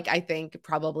is like, I think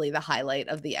probably the highlight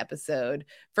of the episode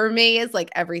for me, is like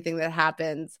everything that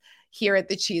happens here at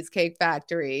the Cheesecake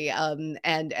Factory,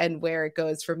 and where it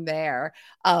goes from there.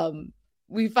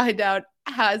 We find out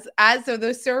so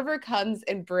the server comes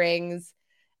and brings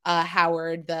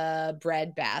Howard the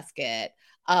bread basket,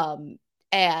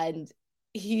 and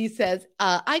he says,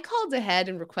 "I called ahead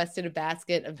and requested a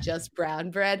basket of just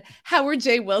brown bread. Howard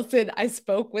J. Wilson, I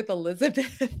spoke with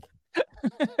Elizabeth."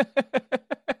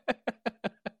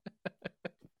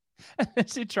 And then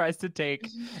she tries to take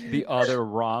the other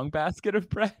wrong basket of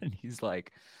bread. And he's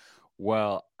like,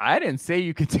 "Well, I didn't say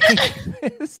you could take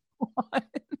this one."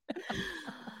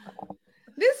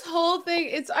 This whole thing,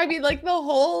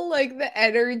 the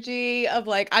energy of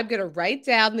like, I'm going to write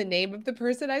down the name of the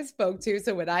person I spoke to,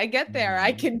 so when I get there,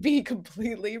 I can be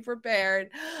completely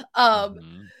prepared.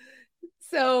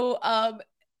 So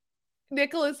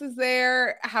Nicholas is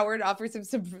there. Howard offers him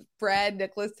some bread.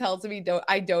 Nicholas tells him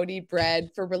I don't eat bread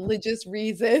for religious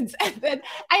reasons. And then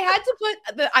I had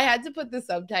to put the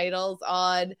subtitles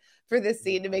on for this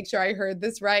scene to make sure I heard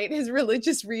this right. His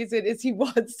religious reason is he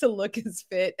wants to look as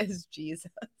fit as Jesus.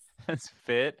 As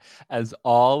fit as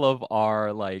all of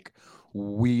our like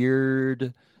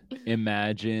weird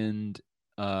imagined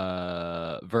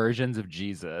versions of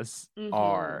Jesus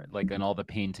are, like, in all the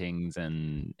paintings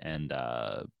and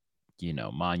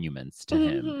monuments to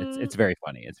him. It's very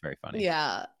funny. It's very funny.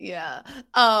 Yeah.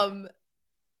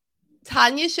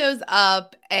 Tanya shows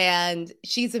up and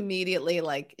she's immediately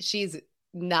like, she's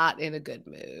not in a good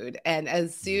mood. And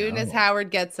as soon as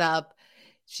Howard gets up,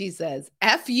 she says,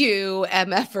 "F you,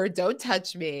 MFer, don't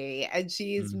touch me." And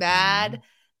she's mad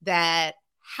that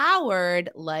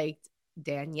Howard liked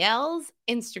Danielle's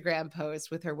Instagram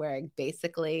post with her wearing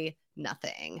basically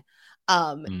nothing.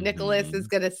 Nicholas is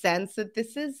going to sense that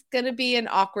this is going to be an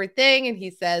awkward thing. And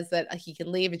he says that he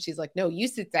can leave. And she's like, "No, you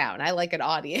sit down. I like an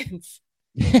audience."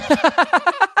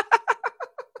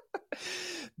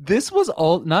 This was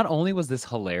not only was this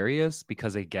hilarious,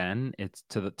 because again, it's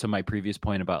to my previous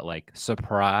point about like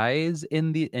surprise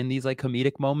in these like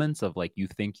comedic moments of like, you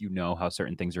think you know how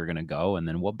certain things are going to go, and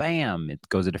then, well, bam, it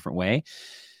goes a different way.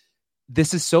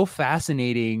 This is so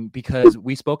fascinating because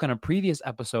we spoke on a previous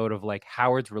episode of like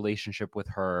Howard's relationship with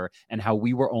her and how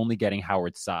we were only getting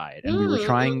Howard's side. And we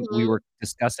were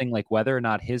discussing like whether or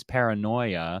not his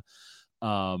paranoia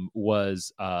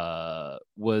was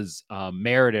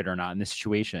merited or not in this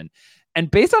situation. And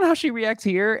based on how she reacts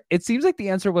here, it seems like the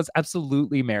answer was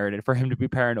absolutely merited for him to be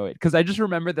paranoid. Because I just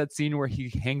remember that scene where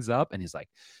he hangs up and he's like,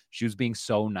 she was being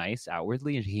so nice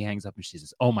outwardly, and he hangs up and she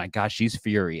says, "Oh my gosh, she's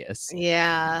furious."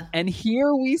 Yeah. And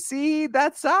here we see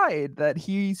that side that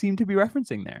he seemed to be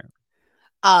referencing there.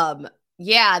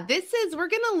 Yeah, we're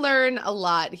gonna learn a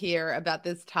lot here about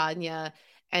this Tanya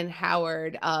and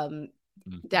Howard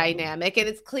dynamic. And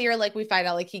it's clear, like, we find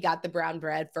out like he got the brown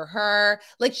bread for her,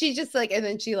 like she just like, and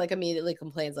then she like immediately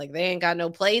complains like they ain't got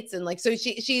no plates, and like so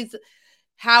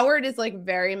Howard is like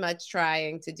very much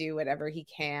trying to do whatever he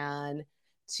can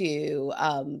to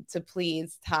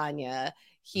please Tanya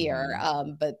here,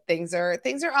 but things are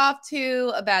off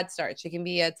to a bad start. She can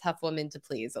be a tough woman to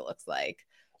please, it looks like.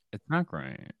 It's not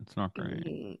great.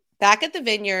 Back at the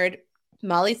vineyard,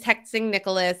 Molly's texting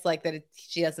Nicholas like that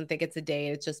she doesn't think it's a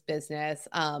date, it's just business.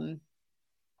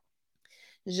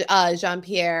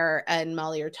 Jean-Pierre and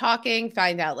Molly are talking,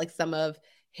 find out like some of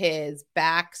his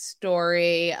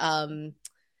backstory.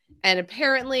 And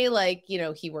apparently, like, you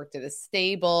know, he worked at a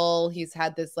stable. He's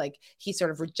had this, like, he sort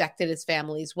of rejected his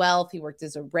family's wealth. He worked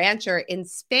as a rancher in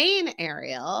Spain,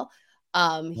 Ariel.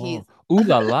 He's ooh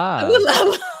la la. Ooh la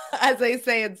la, as they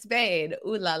say in Spain.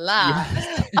 Ooh la la.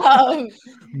 Yes.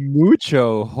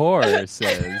 Mucho horses.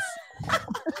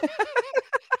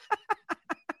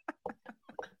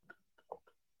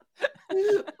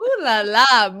 Ooh la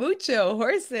la, mucho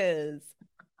horses.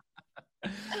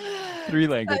 3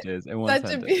 languages in one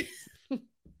sentence.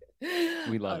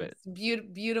 We love it.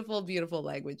 Beautiful, beautiful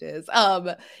languages.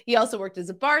 He also worked as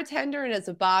a bartender and as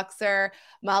a boxer.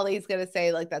 Molly's gonna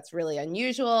say like that's really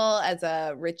unusual as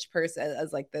a rich person,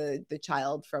 as like the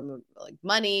child from like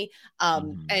money.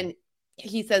 And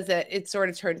he says that it sort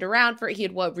of turned around for he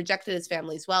had rejected his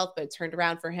family's wealth, but it turned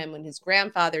around for him when his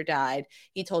grandfather died.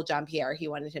 He told Jean-Pierre he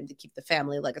wanted him to keep the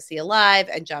family legacy alive,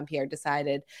 and Jean-Pierre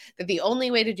decided that the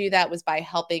only way to do that was by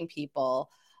helping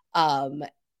people. Molly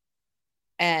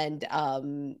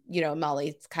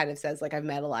kind of says, like, I've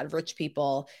met a lot of rich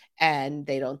people and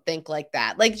they don't think like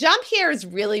that. Like, Jean-Pierre is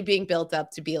really being built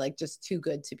up to be like just too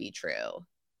good to be true.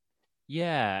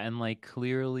 Yeah, and like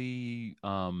clearly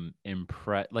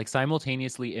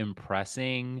simultaneously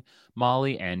impressing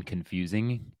Molly and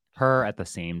confusing her at the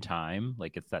same time.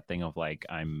 Like, it's that thing of like,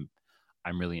 I'm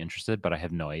really interested, but I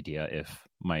have no idea if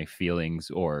my feelings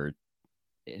or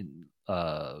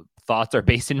thoughts are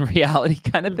based in reality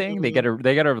kind of thing. They get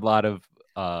a lot of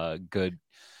good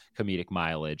comedic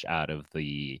mileage out of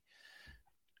the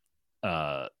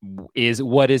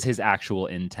what is his actual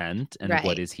intent and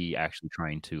what is he actually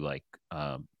trying to like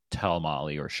tell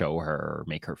Molly or show her or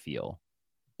make her feel.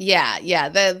 Yeah.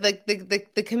 The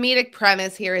comedic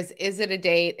premise here is it a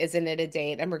date? Isn't it a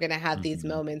date? And we're gonna have these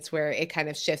moments where it kind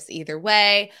of shifts either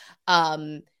way.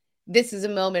 This is a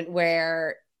moment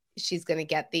where she's going to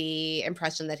get the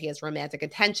impression that he has romantic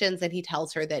intentions, and he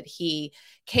tells her that he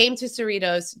came to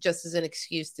Cerritos just as an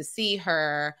excuse to see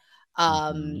her,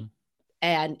 and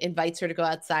invites her to go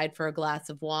outside for a glass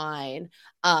of wine.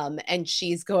 And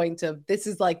she's going to, this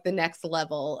is like the next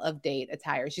level of date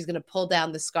attire. She's going to pull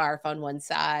down the scarf on one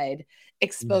side,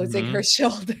 exposing her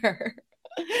shoulder.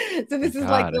 So this is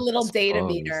like the little data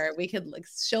meter. We could like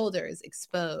shoulders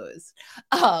exposed.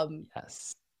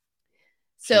 Yes.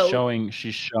 So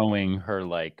she's showing her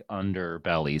like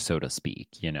underbelly, so to speak,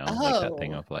 like that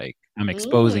thing of like, I'm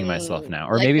exposing myself now.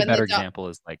 Or like maybe a better example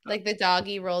is like the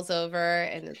doggy rolls over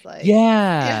and it's like,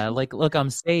 like, look,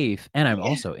 I'm safe and I'm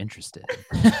also interested.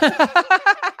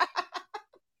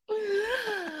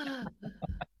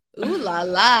 Ooh la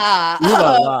la. Ooh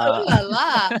la la. Ooh la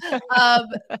la.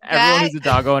 Everyone who's a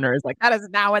dog owner is like, that is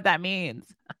not what that means.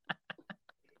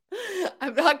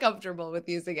 I'm not comfortable with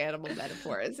using animal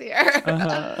metaphors here.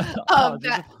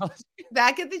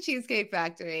 Back at the Cheesecake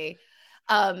Factory,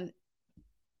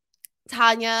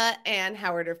 Tanya and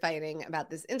Howard are fighting about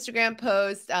this Instagram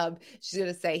post. She's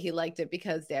going to say he liked it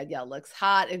because Danielle looks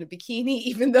hot in a bikini,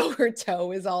 even though her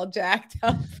toe is all jacked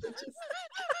up.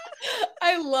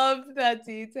 I love that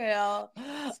detail.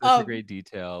 Such a great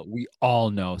detail. We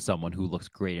all know someone who looks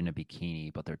great in a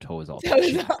bikini, but their toe is all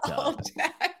jacked up.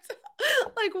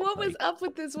 Like, what was up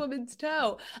with this woman's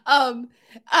toe?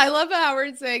 I love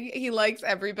Howard saying he likes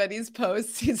everybody's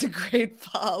posts. He's a great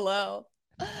follow.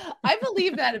 I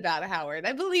believe that about Howard.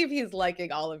 I believe he's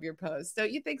liking all of your posts.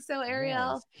 Don't you think so,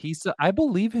 Ariel? Yes. I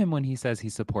believe him when he says he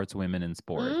supports women in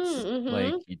sports.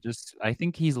 Like, I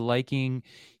think he is liking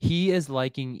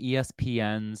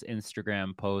ESPN's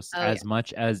Instagram posts as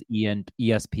much as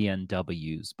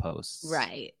ESPNW's posts.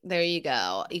 Right. There you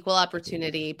go. Equal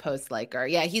opportunity post liker.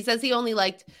 Yeah. He says he only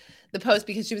liked the post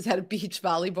because she was at a beach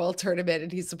volleyball tournament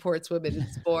and he supports women in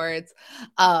sports.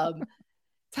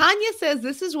 Tanya says,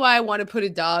 this is why I want to put a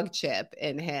dog chip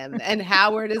in him. And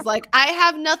Howard is like, I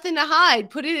have nothing to hide.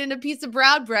 Put it in a piece of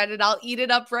brown bread and I'll eat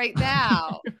it up right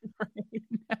now.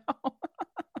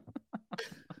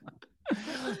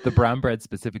 The brown bread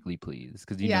specifically, please.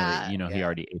 Because he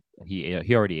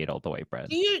already ate all the white bread.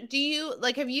 Do you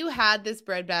like, have you had this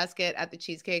bread basket at the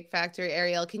Cheesecake Factory,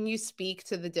 Ariel? Can you speak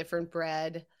to the different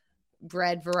bread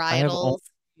varietals?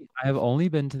 I have only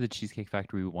been to the Cheesecake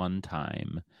Factory one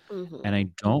time, and I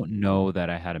don't know that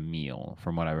I had a meal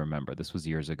from what I remember. This was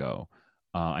years ago.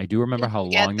 I do remember how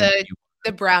long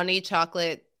the brownie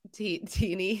chocolate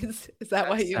teenies. Is that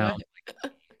why you went?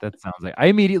 That sounds like, I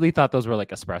immediately thought those were like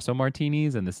espresso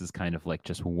martinis, and this is kind of like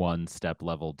just one step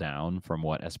level down from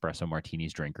what espresso martini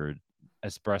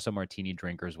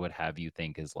drinkers would have you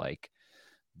think is like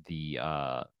the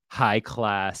high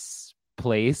class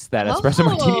place that espresso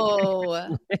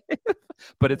martini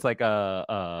but it's like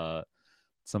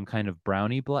some kind of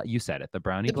brownie you said it, the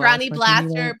brownie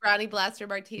blaster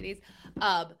martinis.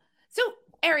 So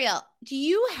Ariel, do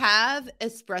you have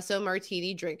espresso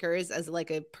martini drinkers as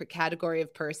like a category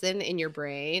of person in your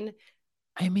brain?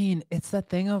 I mean, it's that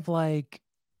thing of like,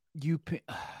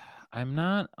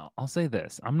 I'll say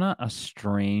this, I'm not a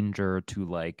stranger to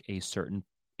like a certain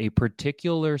a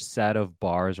particular set of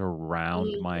bars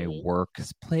around my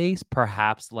workplace,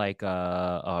 perhaps like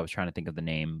I was trying to think of the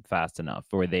name fast enough,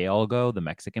 where they all go, the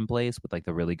Mexican place with like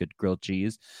the really good grilled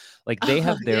cheese. Like they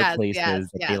have their places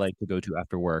that they like to go to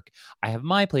after work. I have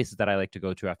my places that I like to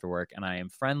go to after work, and I am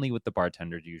friendly with the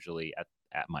bartenders usually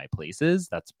at my places.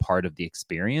 That's part of the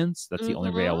experience. That's the only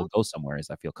way I will go somewhere,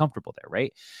 is I feel comfortable there,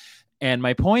 right? And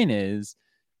my point is,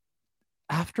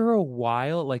 after a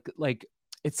while, like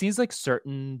it seems like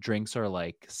certain drinks are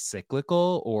like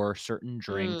cyclical, or certain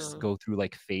drinks go through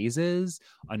like phases.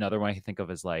 Another one I can think of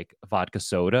is like vodka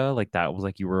soda. Like that was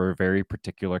like, you were a very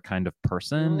particular kind of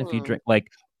person if you drink,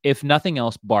 like, if nothing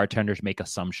else, bartenders make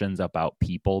assumptions about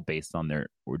people based on their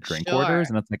drink orders,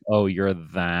 and it's like, oh, you're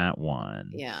that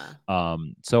one. Yeah.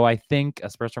 So I think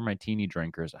espresso martini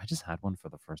drinkers, I just had one for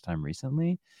the first time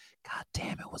recently. God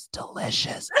damn, it was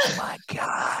delicious. Oh my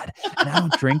God. And I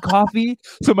don't drink coffee.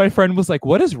 So my friend was like,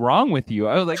 what is wrong with you?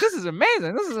 I was like, this is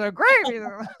amazing. This is a great.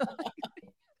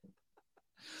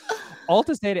 All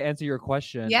to say, to answer your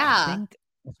question, I think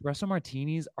espresso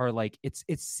martinis are like,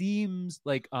 it seems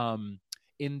like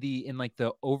in the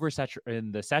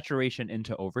saturation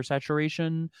into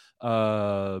oversaturation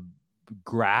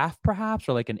graph, perhaps,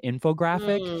 or like an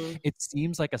infographic, it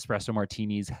seems like espresso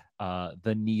martinis,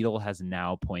 the needle has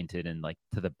now pointed in like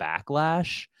to the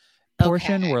backlash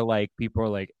portion, where like people are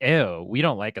like, ew, we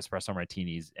don't like espresso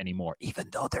martinis anymore, even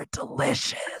though they're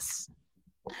delicious.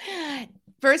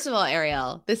 First of all,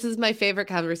 Ariel, this is my favorite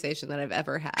conversation that I've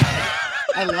ever had.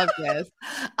 I love this.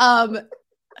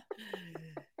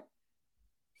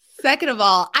 Second of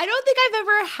all, I don't think I've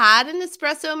ever had an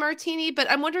espresso martini, but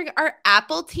I'm wondering, are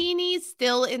Appletinis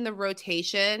still in the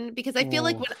rotation? Because I feel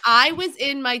like when I was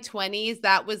in my 20s,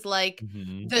 that was like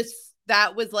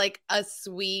that was like a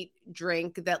sweet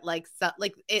drink that like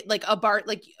a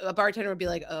bartender would be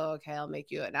like, oh, okay, I'll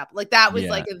make you an apple. Like that was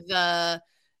like the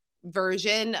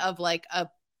version of like a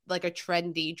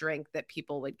trendy drink that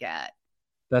people would get.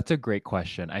 That's a great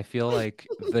question. I feel like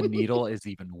the needle is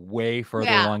even way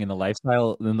further along in the life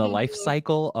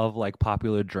cycle of like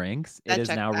popular drinks. It has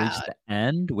now reached the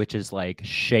end, which is like,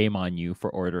 shame on you for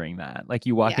ordering that. Like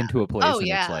you walk into a place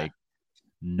it's like,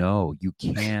 no, you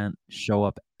can't show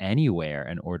up anywhere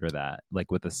and order that like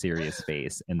with a serious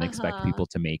face and expect people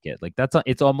to make it. Like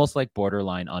it's almost like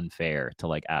borderline unfair to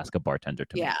like ask a bartender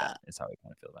to make that. Is how I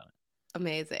kind of feel about it.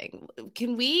 Amazing.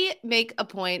 Can we make a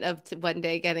point of one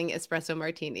day getting espresso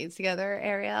martinis together,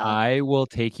 Ariel? I will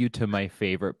take you to my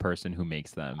favorite person who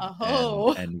makes them.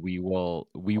 And we will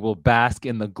bask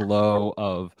in the glow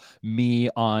of me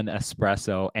on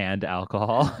espresso and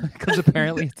alcohol, because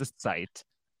apparently it's a sight.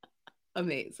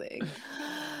 Amazing.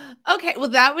 Okay, well,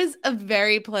 that was a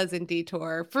very pleasant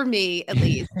detour for me, at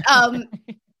least.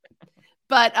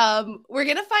 But we're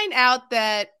gonna find out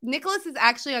that Nicholas is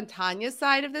actually on Tanya's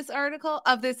side of this article,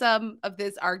 of this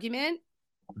argument.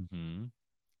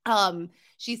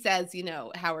 She says,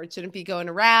 Howard shouldn't be going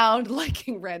around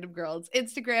liking random girls'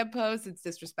 Instagram posts. It's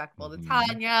disrespectful to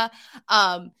Tanya.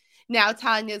 Now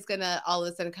Tanya's gonna all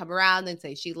of a sudden come around and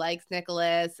say she likes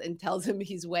Nicholas and tells him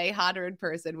he's way hotter in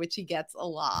person, which he gets a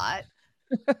lot.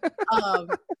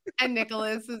 And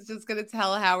Nicholas is just going to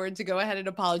tell Howard to go ahead and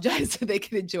apologize so they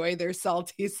can enjoy their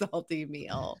salty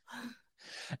meal.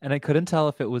 And I couldn't tell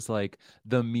if it was like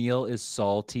the meal is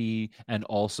salty and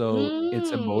also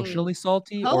it's emotionally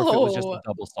salty, or if it was just a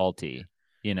double salty,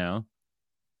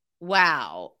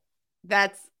 Wow.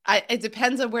 It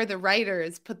depends on where the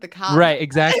writers put the comma. Right,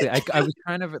 exactly. I was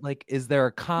kind of like, is there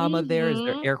a comma there? Is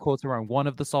there air quotes around one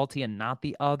of the salty and not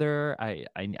the other? I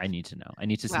need to know. I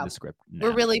need to see the script now.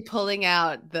 We're really pulling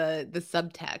out the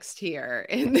subtext here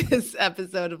in this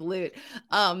episode of Loot.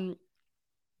 And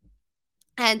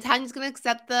Tanya's going to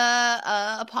accept the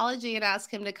apology and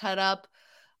ask him to cut up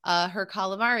her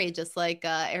calamari, just like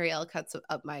Ariel cuts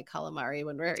up my calamari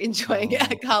when we're enjoying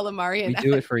calamari. And we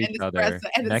do it for each other.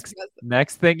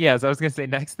 Next thing, yes, I was gonna say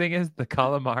next thing is the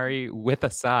calamari with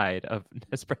a side of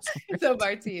espresso. So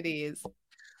martinis.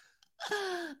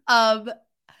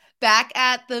 Back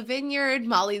at the vineyard,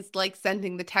 Molly's like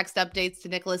sending the text updates to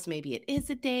Nicholas. Maybe it is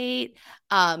a date.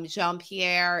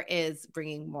 Jean-Pierre is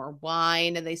bringing more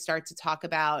wine, and they start to talk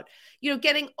about,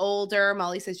 getting older.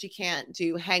 Molly says she can't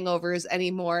do hangovers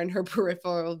anymore, and her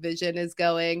peripheral vision is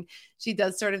going. She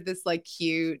does sort of this like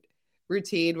cute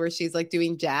routine where she's like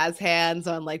doing jazz hands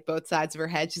on like both sides of her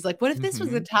head. She's like, what if this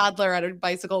was a toddler on a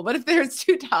bicycle? What if there's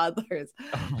two toddlers?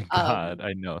 Oh my God,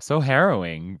 I know. So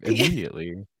harrowing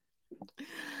immediately.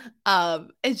 And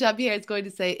Jean-Pierre is going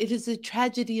to say, it is a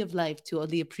tragedy of life to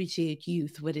only appreciate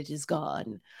youth when it is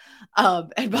gone.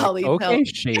 And Molly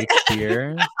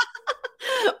Shakespeare.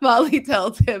 Molly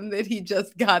tells him that he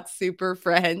just got super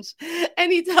French,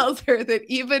 and he tells her that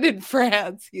even in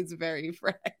France, he's very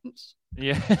French.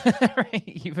 Yeah, right.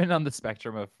 Even on the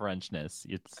spectrum of Frenchness,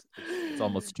 it's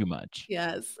almost too much.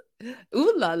 Yes.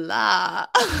 Ooh la la.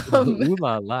 Ooh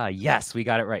la la. Yes, we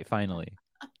got it right finally.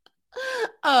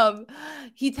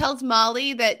 He tells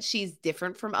Molly that she's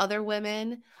different from other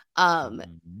women.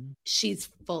 She's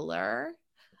fuller.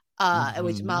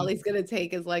 Which Molly's gonna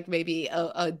take as like maybe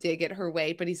a dig at her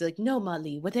weight, but he's like, no,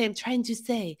 Molly, what I am trying to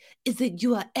say is that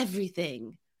you are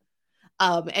everything.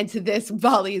 And to this,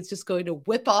 Molly is just going to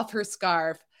whip off her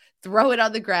scarf, throw it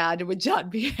on the ground, and when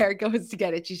John Pierre goes to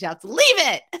get it, she shouts, leave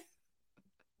it!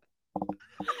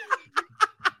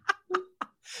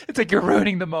 It's like you're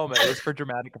ruining the moment. It was for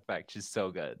dramatic effect. She's so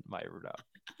good, Maya Rudolph.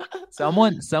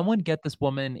 Someone get this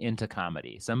woman into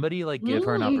comedy. Somebody like give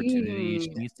her an opportunity. She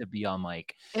needs to be on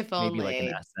like maybe like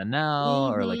an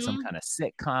SNL or like some kind of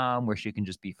sitcom where she can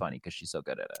just be funny because she's so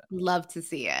good at it. Love to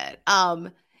see it.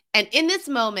 And in this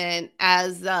moment,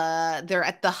 as they're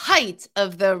at the height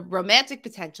of the romantic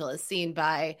potential, as seen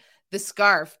by the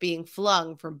scarf being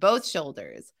flung from both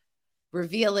shoulders,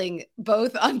 revealing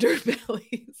both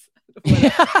underbellies.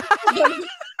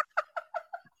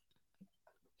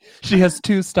 She has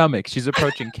two stomachs. She's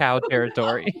approaching cow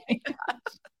territory.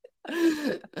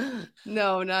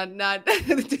 No, not.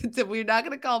 We're not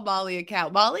going to call Molly a cow.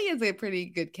 Molly is a pretty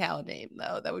good cow name,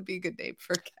 though. That would be a good name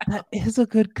for a cow. That is a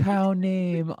good cow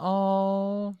name.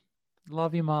 Oh,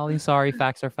 love you, Molly. Sorry,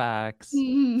 facts are facts.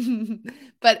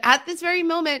 But at this very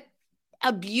moment,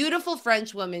 a beautiful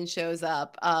French woman shows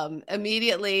up,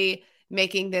 immediately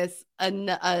making this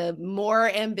a more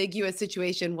ambiguous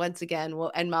situation once again.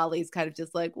 And Molly's kind of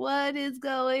just like, what is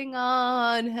going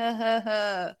on?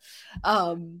 At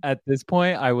this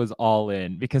point, I was all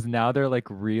in because now they're like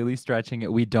really stretching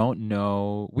it. We don't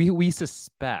know. We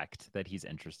suspect that he's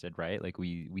interested, right? Like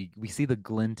we see the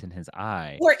glint in his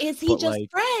eye. Or is he just like,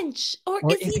 French? Or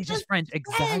is he just French?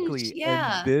 Exactly.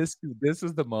 Yeah. And this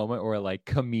is the moment where like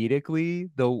comedically,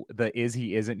 the is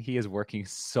he isn't he is working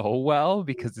so well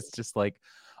because it's just like,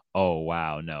 oh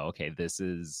wow, no, okay, this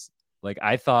is like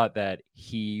I thought that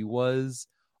he was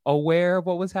aware of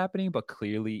what was happening, but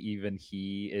clearly even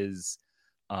he is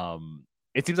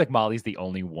it seems like Molly's the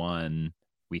only one,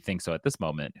 we think so at this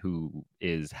moment, who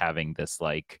is having this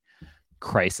like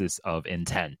crisis of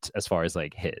intent as far as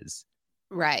like his.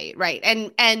 Right.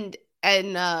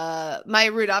 And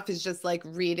Maya Rudolph is just like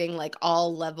reading like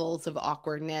all levels of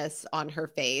awkwardness on her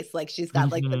face. Like she's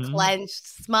got like the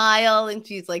clenched smile and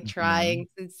she's like trying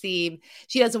to seem,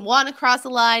 she doesn't want to cross a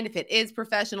line if it is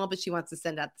professional, but she wants to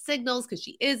send out the signals because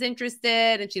she is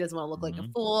interested and she doesn't want to look like a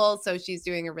fool. So she's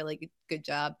doing a really good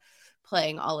job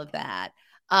playing all of that.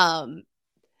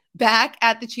 Back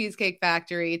at the Cheesecake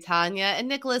Factory, Tanya and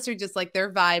Nicholas are just like,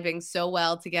 they're vibing so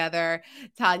well together.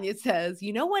 Tanya says,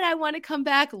 you know what? I want to come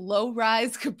back,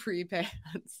 low-rise capri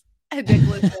pants. And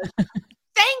Nicholas says,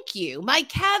 thank you. My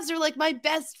calves are like my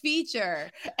best feature.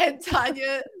 And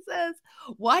Tanya says,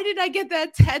 why did I get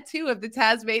that tattoo of the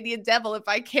Tasmanian devil if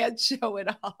I can't show it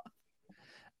off?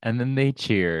 And then they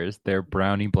cheers their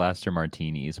brownie blaster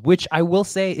martinis, which I will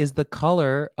say is the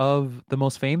color of the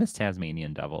most famous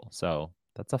Tasmanian devil. So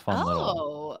that's a fun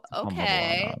little.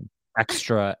 Okay.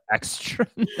 Extra. No.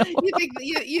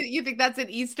 You think that's an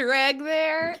Easter egg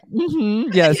there?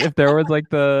 Yes, if there was like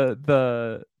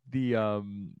the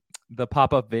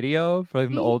pop-up video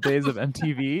from the old days of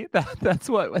MTV, that's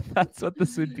what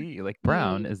this would be. Like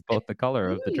brown is both the color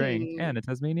of the drink and a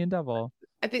Tasmanian devil.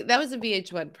 I think that was a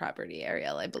VH1 property,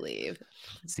 Ariel, I believe.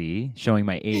 See, showing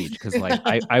my age because like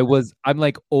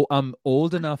I'm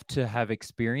old enough to have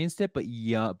experienced it, but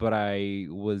I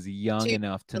was young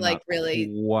enough to like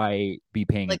really quite be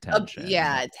paying attention.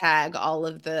 Tag all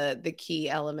of the key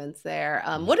elements there.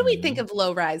 What do we think of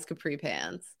low-rise capri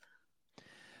pants?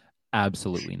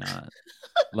 Absolutely not.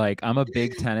 Like, I'm a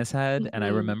big tennis head, and I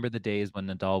remember the days when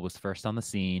Nadal was first on the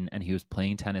scene and he was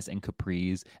playing tennis in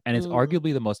capris, and it's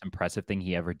arguably the most impressive thing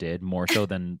he ever did, more so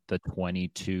than the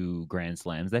 22 Grand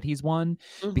Slams that he's won.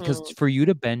 Because for you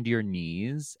to bend your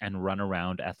knees and run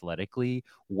around athletically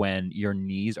when your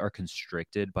knees are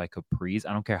constricted by capris,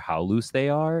 I don't care how loose they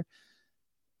are,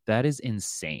 that is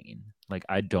insane. Like,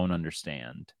 I don't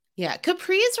understand. Yeah,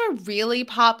 capris were really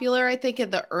popular, I think, in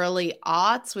the early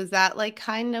aughts. Was that like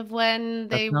kind of when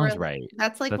they were? Right.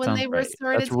 That's like when they were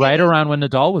started. That's right around when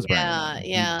Nadal was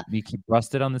running. Yeah. He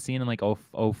busted on the scene in like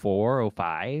 04,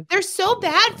 05. They're so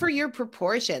bad for your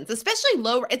proportions, especially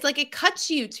low. It's like it cuts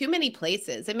you too many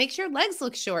places. It makes your legs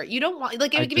look short. You don't want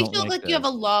like it makes you look like you have a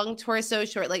long torso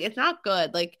short. Like it's not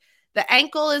good. Like the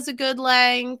ankle is a good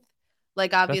length.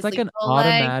 Like obviously that's like an full leg,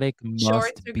 automatic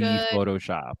shorts must are be good.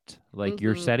 photoshopped. Like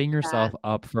you're setting yourself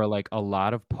up for like a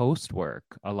lot of post work,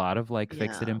 a lot of like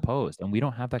fix it in post, and we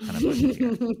don't have that kind of budget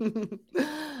here.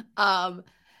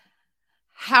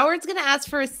 Howard's gonna ask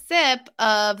for a sip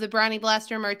of the Brownie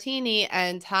Blaster martini,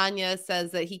 and Tanya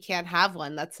says that he can't have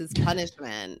one. That's his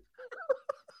punishment.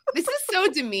 This is so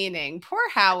demeaning. Poor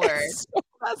Howard. It's so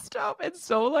messed up. It's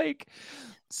so like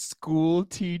school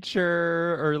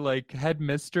teacher or like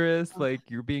headmistress, like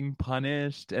you're being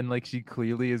punished, and like she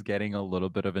clearly is getting a little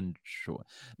bit of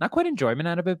not quite enjoyment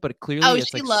out of it, but clearly it's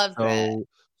she like loves it.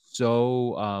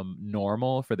 So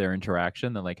normal for their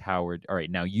interaction that like Howard, all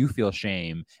right, now you feel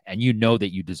shame and you know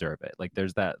that you deserve it. Like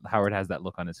there's that, Howard has that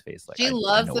look on his face like she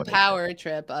loves the power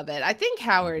trip of it. I think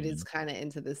Howard is kind of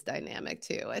into this dynamic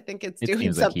too. I think it's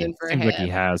doing something for him. Seems like he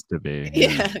has to be.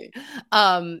 Yeah.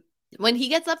 When he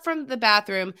gets up from the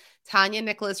bathroom, Tanya and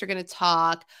Nicholas are going to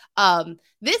talk.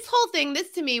 This whole thing,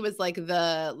 this to me was like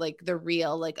the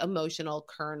real like emotional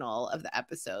kernel of the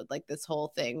episode. Like this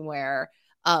whole thing where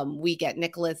we get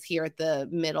Nicholas here at the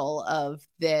middle of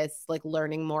this, like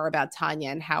learning more about Tanya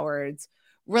and Howard's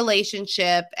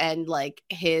relationship and like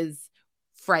his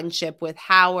friendship with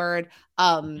Howard.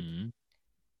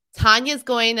 Tanya's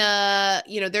going to,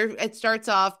 it starts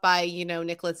off by,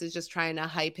 Nicholas is just trying to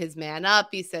hype his man up.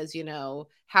 He says,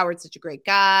 Howard's such a great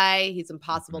guy. He's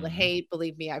impossible to hate.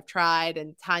 Believe me, I've tried.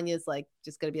 And Tanya's like,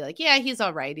 just going to be like, yeah, he's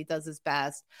all right. He does his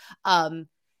best.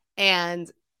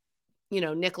 And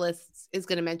Nicholas is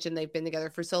going to mention they've been together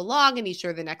for so long and he's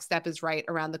sure the next step is right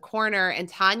around the corner. And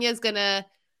Tanya's going to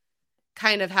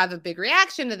kind of have a big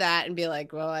reaction to that and be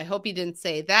like, well, I hope he didn't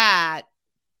say that.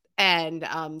 And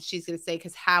she's going to say,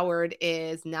 because Howard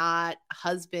is not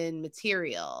husband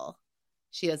material.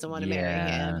 She doesn't want to marry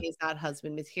him. He's not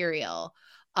husband material.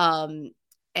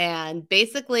 And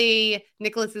basically,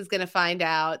 Nicholas is going to find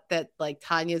out that like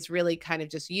Tanya's really kind of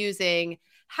just using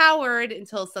Howard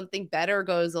until something better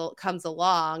comes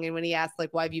along. And when he asks,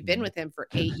 like, why have you been with him for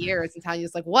 8 years? And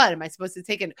Tanya's like, what? Am I supposed to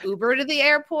take an Uber to the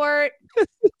airport?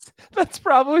 That's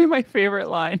probably my favorite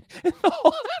line in the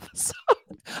whole episode.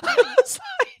 I was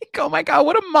like, oh my God,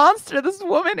 what a monster this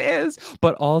woman is,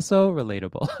 but also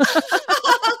relatable.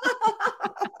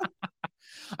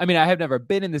 I mean, I have never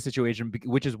been in this situation,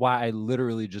 which is why I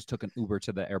literally just took an Uber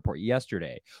to the airport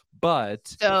yesterday.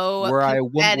 But were I a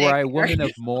woman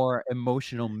of more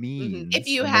emotional means, if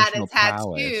you had a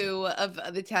tattoo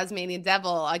of the Tasmanian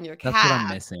devil on your calf, that's what I'm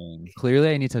missing.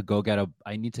 Clearly, I need to go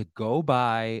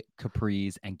buy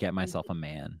Capri's and get myself a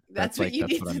man. That's what you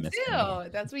need to do.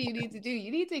 That's what you need to do. You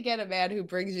need to get a man who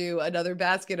brings you another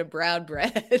basket of brown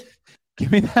bread.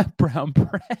 Give me that brown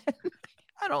bread.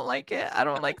 I don't like it. I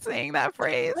don't like saying that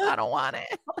phrase. I don't want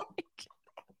it.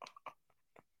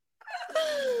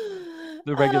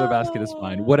 The regular basket is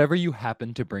fine. Whatever you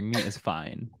happen to bring me is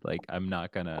fine. Like I'm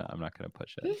not gonna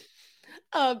push it.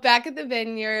 Back at the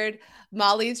vineyard,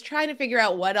 Molly's trying to figure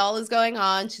out what all is going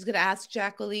on. She's gonna ask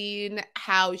Jacqueline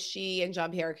how she and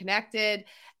Jean-Pierre are connected.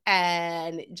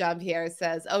 And Jean-Pierre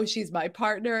says, oh, she's my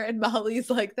partner. And Molly's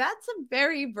like, that's a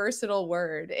very versatile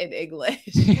word in English.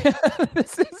 Yeah,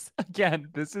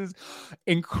 this is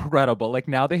incredible. Like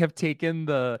now they have taken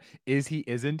the is he,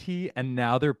 isn't he? And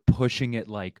now they're pushing it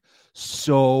like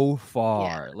so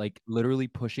far, like literally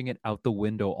pushing it out the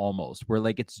window almost. Where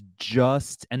like it's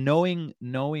just, and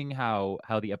knowing how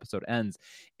the episode ends,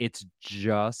 it's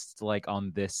just like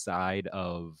on this side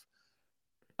of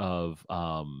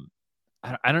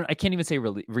I can't even say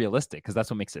realistic, because that's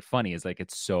what makes it funny, is like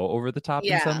it's so over the top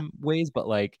in some ways, but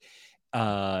like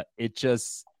it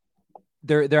just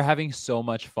they're having so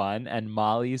much fun. And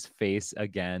Molly's face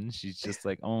again, she's just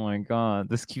like, oh my God,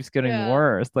 this keeps getting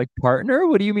worse. Like, partner?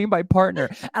 What do you mean by partner?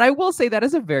 And I will say that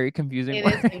is a very confusing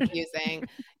word. It is confusing.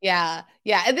 Yeah.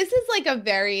 And this is like a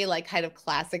very like kind of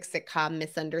classic sitcom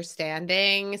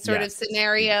misunderstanding sort of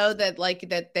scenario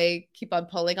that they keep on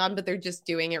pulling on, but they're just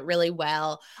doing it really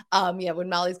well. When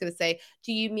Molly's gonna say,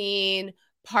 do you mean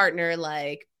partner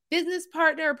like business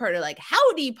partner, or partner like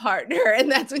howdy partner?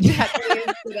 And that's what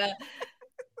Jacqueline's gonna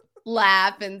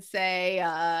laugh and say,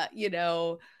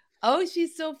 oh,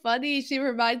 she's so funny. She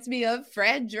reminds me of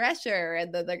Fran Drescher.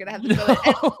 And then they're gonna have to go.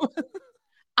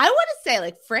 I want to say,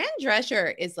 like, Fran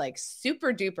Drescher is like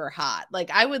super duper hot. Like,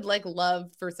 I would like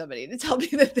love for somebody to tell me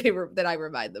that I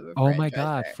remind them of. Oh my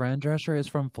God, Fran Drescher is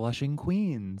from Flushing,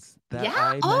 Queens. That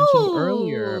I mentioned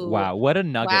earlier. Wow, what a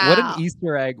nugget! Wow. What an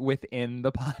Easter egg within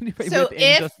the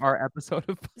just our episode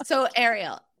of. So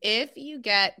Ariel, if you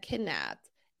get kidnapped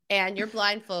and you're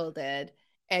blindfolded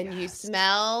and you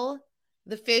smell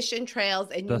the fish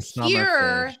entrails and you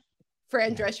hear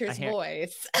Fran Drescher's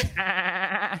voice.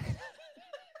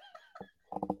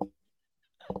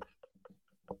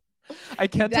 I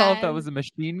can't tell if that was a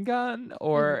machine gun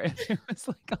or if it was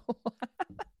like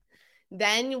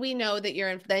Then we know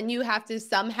that then you have to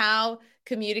somehow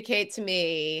communicate to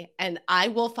me and I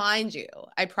will find you.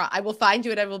 I will find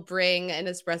you and I will bring an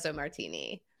espresso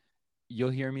martini. You'll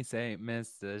hear me say,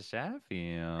 Mr.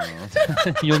 Sheffield.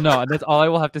 You'll know. That's all I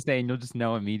will have to say, and you'll just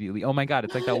know immediately. Oh my God,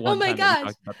 it's like that one time that we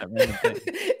talked about that random thing.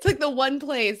 It's like the one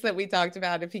place that we talked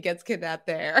about if he gets kidnapped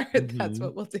there. That's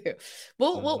what we'll do.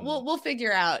 We'll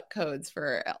figure out codes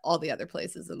for all the other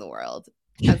places in the world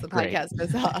as the podcast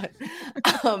goes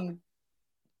on.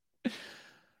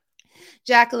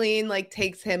 Jacqueline like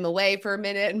takes him away for a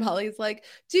minute and Molly's like,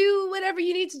 do whatever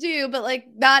you need to do, but like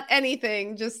not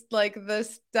anything, just like the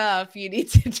stuff you need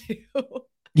to do.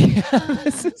 Yeah,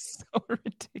 this is so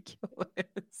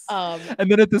ridiculous.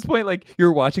 And then at this point, like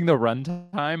you're watching the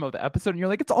runtime of the episode and you're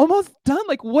like, it's almost done.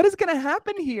 Like, what is gonna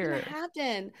happen here? What's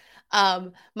gonna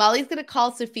happen? Molly's gonna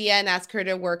call Sophia and ask her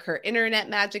to work her internet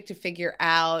magic to figure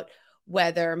out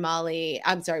whether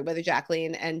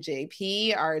Jacqueline and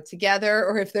JP are together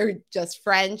or if they're just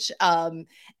French.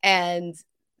 And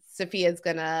Sophia's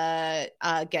gonna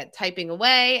get typing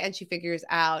away and she figures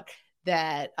out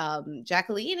that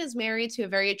Jacqueline is married to a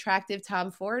very attractive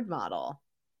Tom Ford model.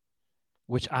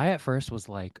 Which I at first was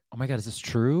like, oh my God, is this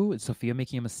true? Is Sophia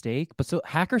making a mistake? But so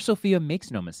Hacker Sophia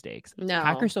makes no mistakes. No.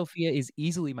 Hacker Sophia is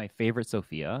easily my favorite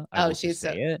Sophia.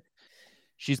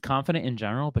 She's confident in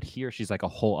general, but here she's like a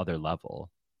whole other level.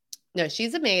 No,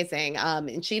 she's amazing.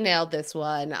 And she nailed this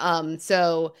one.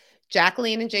 So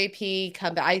Jacqueline and JP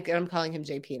come back. I'm calling him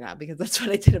JP now because that's what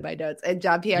I did in my notes. And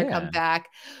Jean-Pierre come back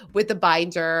with the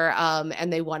binder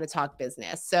and they want to talk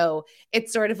business. So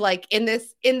it's sort of like in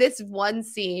this one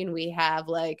scene, we have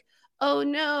like, oh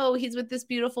no, he's with this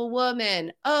beautiful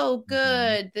woman. Oh,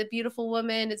 good. The beautiful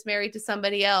woman is married to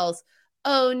somebody else.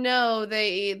 Oh no,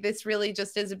 this really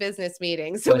just is a business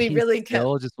meeting. So we really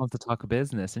still just want to talk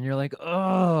business. And you're like,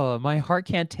 oh, my heart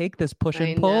can't take this push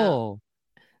and pull.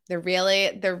 They're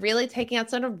really taking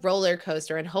us on a roller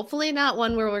coaster and hopefully not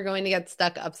one where we're going to get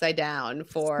stuck upside down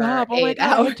for 8 hours.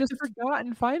 I've just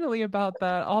forgotten finally about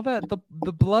that. All that, the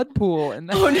blood pool. And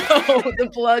oh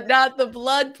no, not the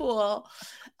blood pool.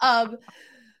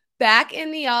 Back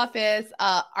in the office,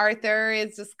 Arthur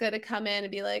is just going to come in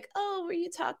and be like, oh, were you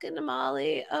talking to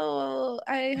Molly? Oh,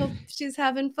 I hope she's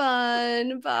having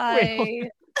fun. Bye.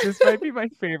 Wait, this might be my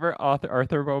favorite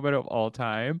Arthur moment of all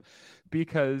time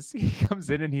because he comes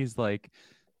in and he's like,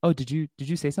 oh, did you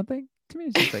say something to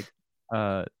me? She's like,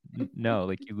 no,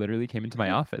 like you literally came into my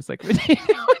office. Like,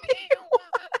 it's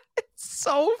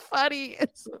so funny.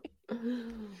 It's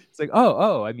like,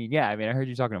 I mean, I heard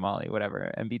you talking to Molly,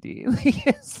 whatever, MBD.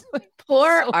 It's like,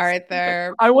 poor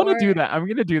Arthur. I want to do that. I'm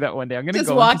gonna do that one day. I'm gonna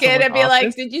just walk in and be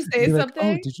like, did you say something?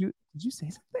 Like, oh, did you say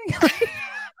something?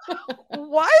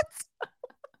 What?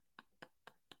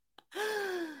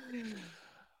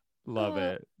 Love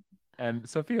it. And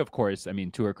Sophia, of course, I mean,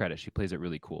 to her credit, she plays it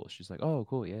really cool. She's like, oh,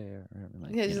 cool. Yeah.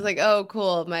 Like, she's like, oh,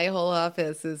 cool. My whole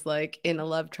office is like in a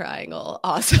love triangle.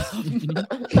 Awesome.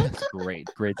 That's great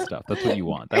stuff. That's what you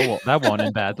want. That won't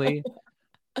end badly.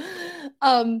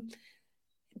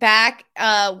 Back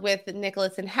with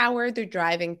Nicholas and Howard, they're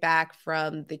driving back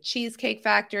from the Cheesecake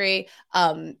Factory.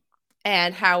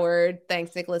 And Howard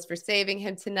thanks Nicholas for saving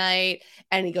him tonight.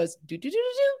 And he goes, do.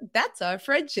 That's our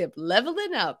friendship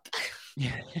leveling up.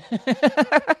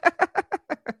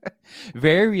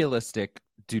 Very realistic.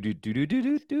 Do.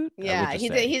 Yeah,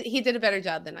 he did a better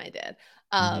job than I did.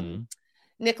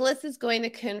 Nicholas is going to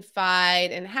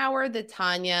confide in Howard that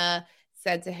Tanya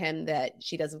said to him that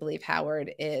she doesn't believe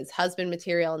Howard is husband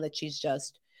material and that she's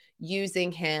just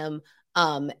using him.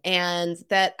 And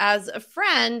that as a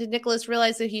friend, Nicholas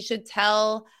realized that he should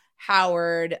tell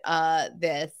Howard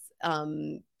this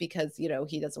because,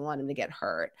 he doesn't want him to get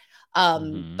hurt.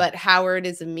 But Howard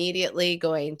is immediately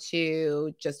going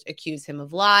to just accuse him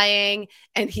of lying.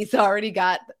 And he's already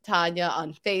got Tanya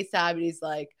on FaceTime and he's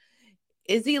like,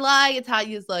 is he lying? And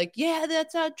Tanya's like, yeah,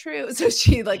 that's not true. So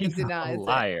she denies a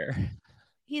liar.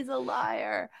 He's a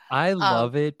liar. I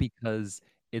love it because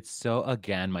it's so,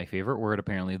 again, my favorite word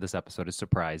apparently this episode is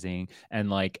surprising. And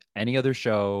like any other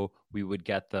show, we would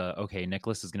get okay,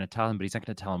 Nicholas is going to tell him, but he's not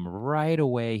going to tell him right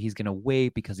away. He's going to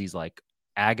wait because he's like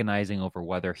agonizing over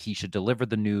whether he should deliver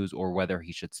the news or whether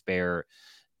he should spare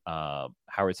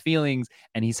Howard's feelings.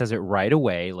 And he says it right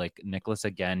away. Like Nicholas,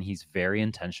 again, he's very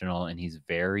intentional and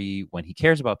when he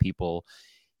cares about people,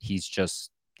 he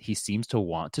seems to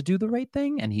want to do the right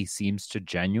thing and he seems to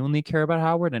genuinely care about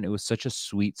Howard. And it was such a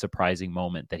sweet, surprising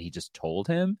moment that he just told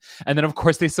him. And then, of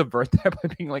course, they subvert that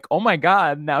by being like, oh my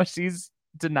God, now she's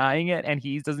denying it, and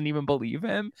he doesn't even believe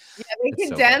him. Yeah, they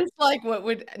condense like what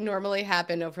would normally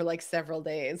happen over like several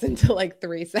days into like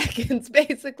 3 seconds,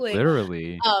 basically.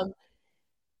 Literally.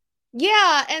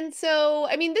 Yeah, and so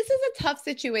I mean, this is a tough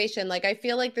situation. Like, I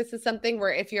feel like this is something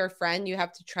where if you're a friend, you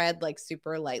have to tread like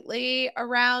super lightly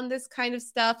around this kind of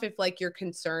stuff. If like you're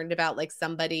concerned about like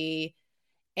somebody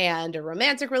and a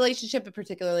romantic relationship, but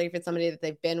particularly if it's somebody that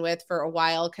they've been with for a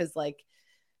while, because like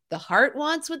the heart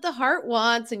wants what the heart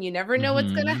wants, and you never know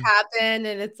what's going to happen.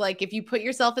 And it's like, if you put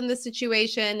yourself in this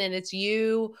situation and it's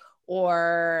you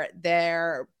or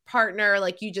their partner,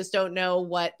 like you just don't know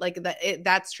what, like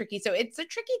that's tricky. So it's a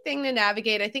tricky thing to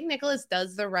navigate. I think Nicholas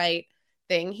does the right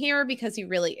thing here because he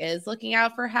really is looking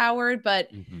out for Howard, but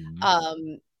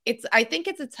I think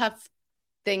it's a tough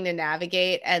thing to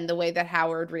navigate, and the way that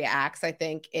Howard reacts, I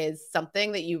think, is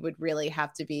something that you would really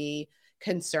have to be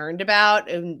concerned about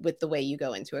with the way you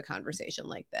go into a conversation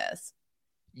like this.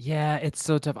 Yeah, it's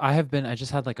so tough. I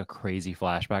just had like a crazy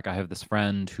flashback. I have this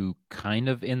friend who kind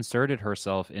of inserted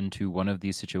herself into one of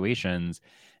these situations,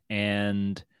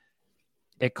 and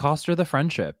it cost her the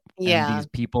friendship. Yeah. And these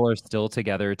people are still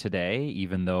together today,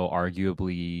 even though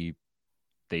arguably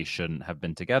they shouldn't have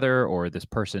been together, or this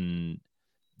person,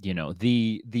 you know,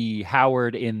 the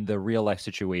Howard in the real life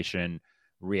situation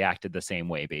reacted the same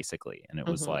way, basically. And it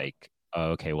was like,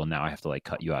 oh, okay, well, now I have to like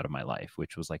cut you out of my life,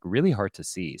 which was like really hard to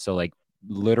see. So like,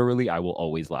 literally, I will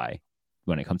always lie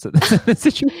when it comes to this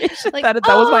situation. Like, that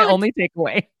was my only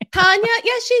takeaway. Tanya,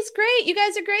 yeah, she's great. You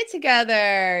guys are great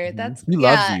together. She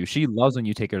loves you. She loves when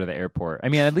you take her to the airport. I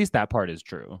mean, at least that part is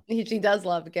true. She does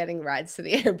love getting rides to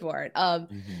the airport.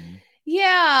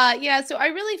 Yeah. So I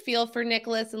really feel for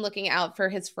Nicholas and looking out for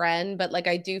his friend, but like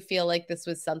I do feel like this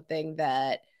was something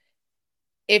that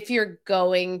if you're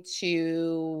going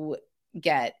to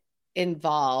get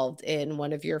involved in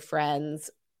one of your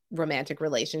friends' romantic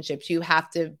relationships, you have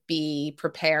to be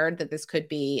prepared that this could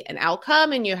be an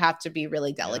outcome, and you have to be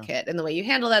really delicate in the way you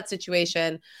handle that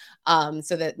situation,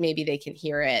 so that maybe they can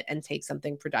hear it and take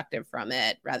something productive from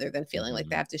it rather than feeling like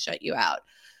they have to shut you out.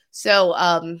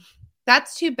 So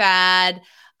that's too bad.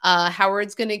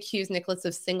 Howard's going to accuse Nicholas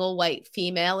of single white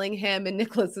femaling him, and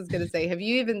Nicholas is going to say, have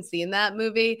you even seen that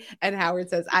movie? And Howard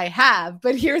says, I have,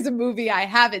 but here's a movie I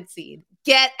haven't seen.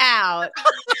 Get out.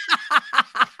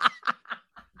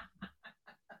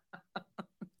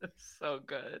 So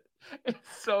good.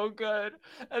 It's so good.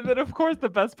 And then, of course, the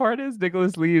best part is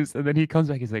Nicholas leaves, and then he comes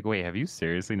back. He's like, wait, have you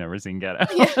seriously never seen Get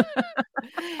Out? Yeah.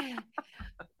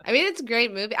 I mean, it's a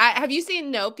great movie. Have you seen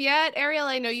Nope yet, Ariel?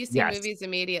 I know you see movies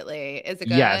immediately. Is it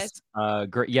good? Yes.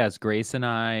 Yes, Grace and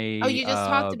I. Oh, you just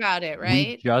talked about it,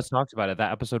 right? We just talked about it.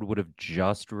 That episode would have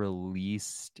just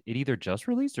released. It either just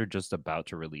released or just about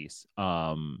to release.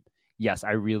 Yes,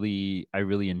 I really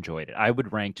enjoyed it. I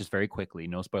would rank, just very quickly,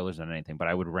 no spoilers on anything, but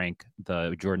I would rank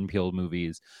the Jordan Peele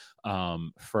movies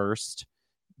first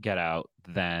Get Out,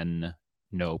 then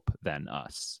Nope, then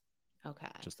Us. Okay.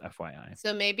 Just FYI.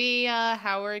 So maybe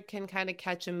Howard can kind of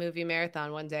catch a movie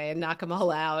marathon one day and knock them all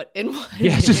out in one.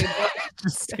 Yeah, just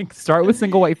start with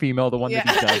single white female, the one that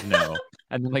he does know,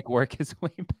 and then like work his way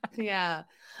back. Yeah.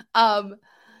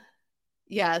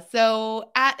 Yeah. So,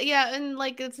 and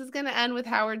like this is going to end with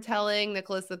Howard telling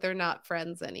Nicholas that they're not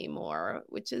friends anymore,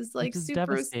 which is like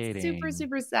super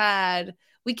sad.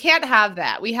 We can't have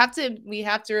that. We have to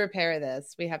repair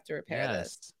this. We have to repair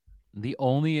this. The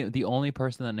only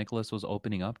person that Nicholas was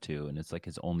opening up to, and it's like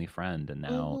his only friend, and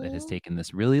now it has taken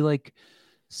this really like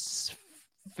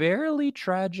fairly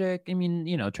tragic. I mean,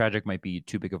 you know, tragic might be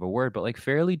too big of a word, but like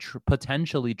fairly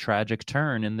potentially tragic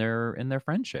turn in their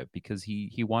friendship, because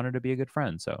he wanted to be a good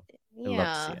friend. So I love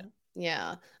to see it.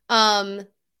 Yeah.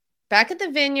 Back at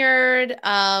the vineyard,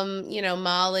 you know,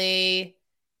 Molly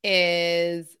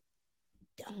is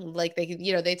like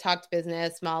they talked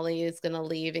business. Molly is gonna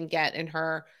leave and get in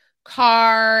her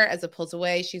car. As it pulls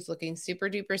away, she's looking super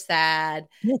duper sad.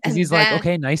 Yeah, because he's like,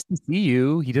 okay, nice to see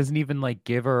you. He doesn't even like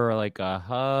give her like a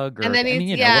hug, or and then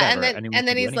he's and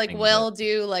then he's like, we'll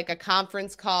do like a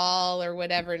conference call or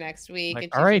whatever next week.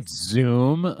 Like, all right,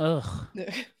 Zoom. Ugh.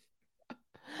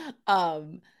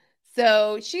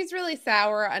 So she's really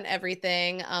sour on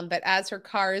everything. But as her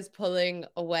car is pulling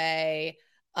away,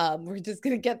 we're just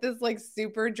going to get this like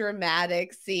super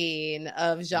dramatic scene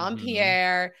of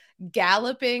Jean-Pierre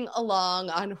galloping along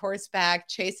on horseback,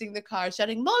 chasing the car,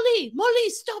 shouting, Molly,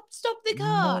 stop the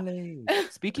car.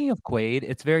 Speaking of Quaid,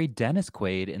 it's very Dennis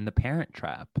Quaid in The Parent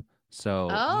Trap. So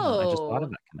I just thought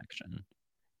of that connection.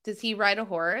 Does he ride a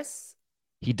horse?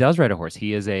 He does ride a horse.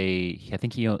 I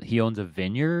think he owns a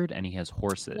vineyard and he has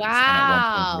horses. Wow. And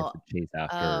at one point he has to chase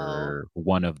after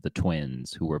one of the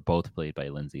twins who were both played by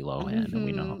Lindsay Lohan, and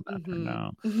we know how that turned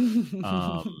out.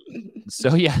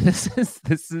 So yeah, this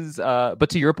is but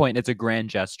to your point, it's a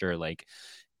grand gesture like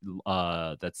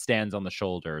that stands on the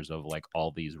shoulders of like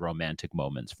all these romantic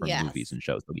moments from movies and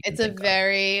shows that we can think of.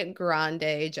 Very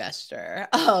grande gesture.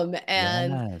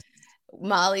 And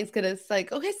Molly's gonna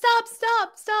like, okay,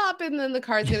 stop, and then the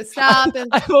car's gonna stop. And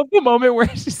I love the moment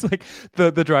where she's like,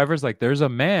 the driver's like, there's a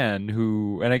man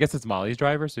who, and I guess it's Molly's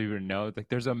driver, so you would know, like,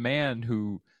 there's a man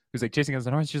who's like chasing us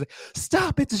on horse. She's like,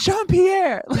 stop, it's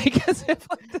Jean-Pierre. Like, as if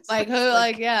like who,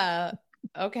 like, yeah,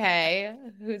 okay,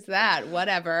 who's that?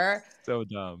 Whatever. So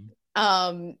dumb.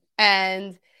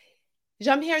 And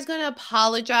Jean-Pierre is going to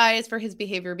apologize for his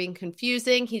behavior being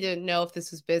confusing. He didn't know if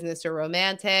this was business or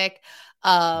romantic.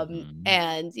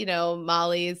 And, you know,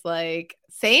 Molly's like,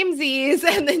 samesies.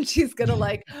 And then she's going to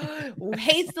like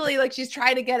hastily, like she's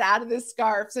trying to get out of this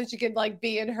scarf so she can like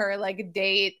be in her like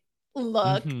date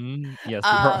look. Yes,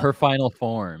 her final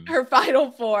form. Her final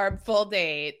form, full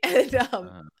date.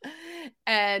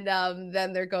 And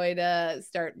then they're going to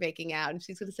start making out, and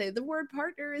she's going to say, the word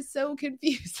partner is so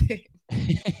confusing.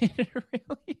 It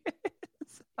really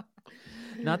is.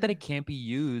 Not that it can't be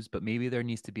used, but maybe there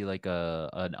needs to be like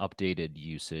an updated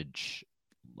usage.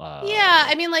 Yeah,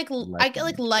 I mean, like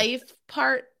life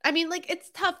part. I mean, like it's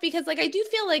tough because like I do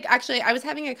feel like actually I was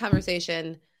having a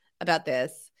conversation about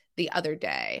this the other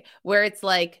day where it's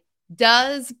like,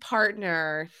 does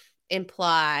partner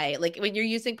imply, like when you're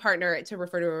using partner to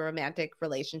refer to a romantic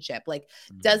relationship, like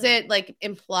does it like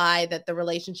imply that the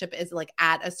relationship is like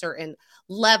at a certain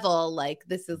level, like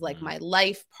this is like my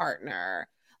life partner,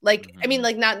 like I mean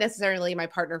like not necessarily my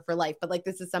partner for life, but like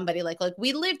this is somebody like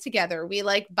we live together, we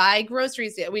like buy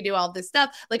groceries, we do all this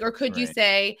stuff, like, or could you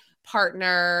say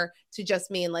partner to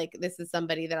just mean like this is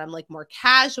somebody that I'm like more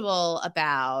casual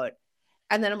about?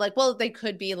 And then I'm like, well, they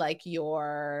could be like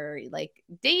your like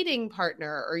dating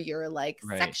partner or your like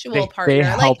sexual partner. They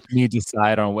helped me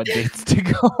decide on what dates to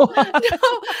go on. No, well,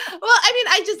 I mean,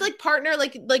 I just like partner,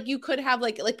 like you could have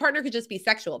like partner could just be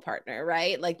sexual partner,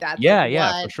 right? Like that's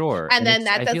yeah, for sure. And then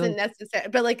that doesn't necessarily,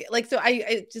 but like so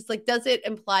I just like, does it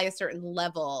imply a certain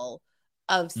level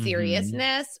of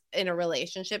seriousness in a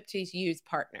relationship to use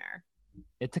partner?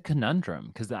 It's a conundrum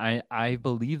because I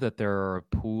believe that there are a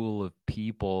pool of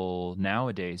people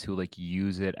nowadays who like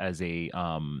use it as a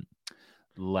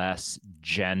less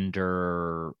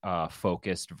gender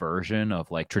focused version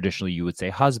of like traditionally you would say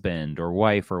husband or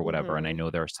wife or whatever. And I know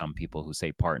there are some people who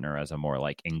say partner as a more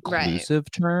like inclusive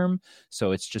term.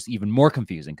 So it's just even more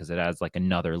confusing because it adds like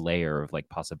another layer of like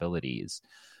possibilities.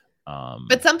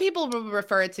 But some people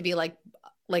refer it to be like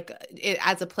it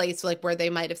as a place like where they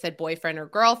might have said boyfriend or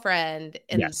girlfriend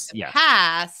in the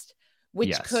past,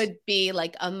 which could be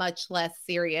like a much less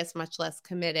serious, much less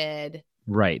committed.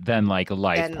 Right. Than like a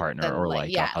life partner or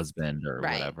like a husband or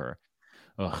whatever.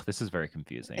 Oh, this is very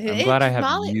confusing. I'm glad I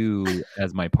have you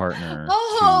as my partner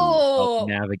to help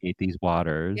navigate these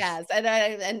waters. Yes.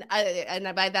 And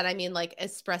by that, I mean like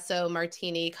espresso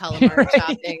martini calamari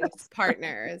chopping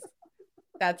partners.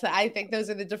 I think those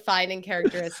are the defining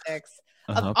characteristics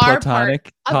of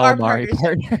platonic calamari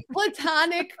partners.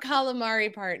 Platonic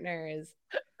calamari partners.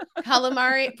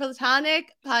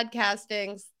 Platonic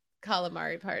podcasting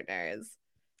calamari partners.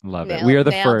 Love it. We are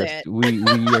the first. We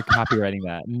are copywriting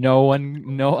that. No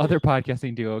other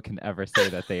podcasting duo can ever say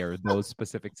that they are those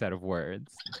specific set of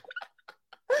words.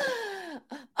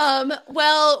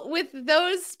 Well, with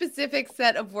those specific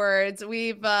set of words,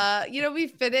 we've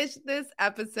finished this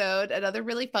episode, another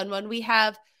really fun one. We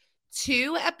have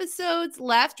 2 episodes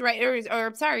left, right?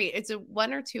 Or sorry, it's a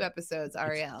 1 or 2 episodes,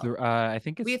 Ariel. I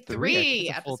think it's we have 3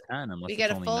 episodes. Full 10, we get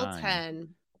a full 9. 10.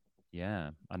 Yeah,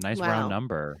 a nice round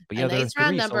number. But yeah, there's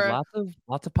 3, so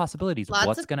lots of possibilities.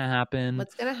 What's gonna happen?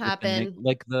 What's gonna happen?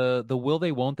 Like the will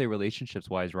they, won't they relationships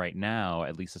wise right now,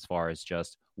 at least as far as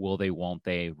just will they, won't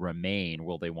they remain?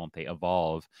 Will they, won't they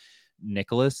evolve?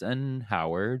 Nicholas and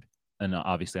Howard, and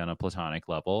obviously on a platonic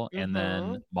level, and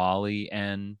then Molly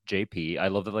and JP. I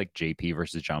love that like JP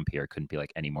versus Jean-Pierre couldn't be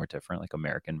like any more different, like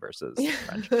American versus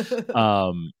French.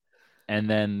 And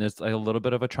then there's like a little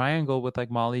bit of a triangle with like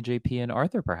Molly, JP, and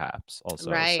Arthur, perhaps also.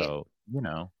 Right. So,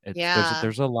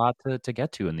 there's a lot to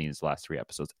get to in these last 3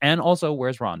 episodes. And also,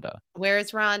 where's Rhonda?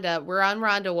 Where's Rhonda? We're on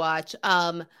Rhonda watch.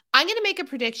 I'm going to make a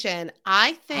prediction.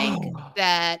 I think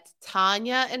that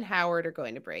Tanya and Howard are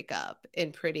going to break up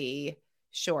in pretty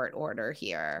short order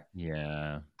here.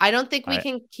 Yeah. I don't think we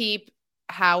can keep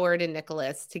Howard and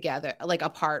Nicholas together, like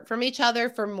apart from each other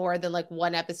for more than like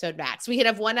one episode max. We could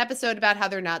have one episode about how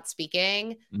they're not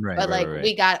speaking, but like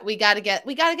we got to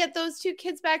get those two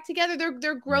kids back together.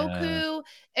 They're Grogu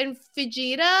and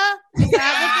Vegeta. Is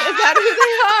that who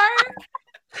they are?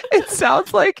 It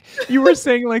sounds like you were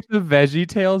saying like the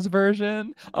VeggieTales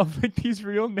version of like these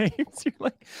real names. You're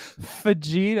like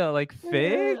Vegeta, like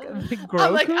Fig, like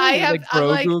Grogu, like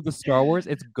Grogu, the Star Wars.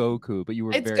 It's Goku, but you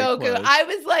were very Goku. Close. I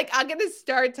was like, I'm gonna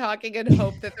start talking and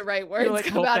hope that the right words like,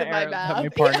 come out of my mouth. My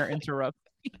partner interrupts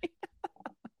me.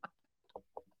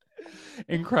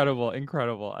 Incredible.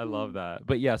 I love that.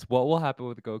 But yes, what will happen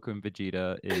with Goku and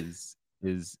Vegeta is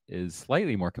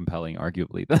slightly more compelling,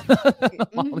 arguably, than the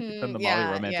Molly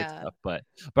romantic stuff. But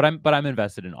I'm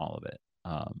invested in all of it.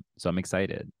 So I'm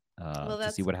excited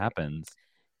to see what happens.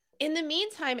 In the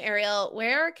meantime, Ariel,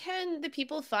 where can the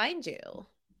people find you?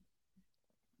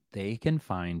 They can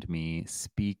find me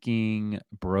speaking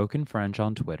broken French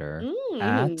on Twitter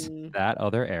at that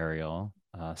other Ariel,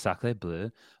 Sacré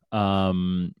Bleu.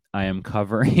 I am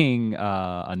covering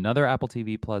another Apple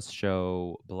TV Plus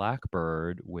show,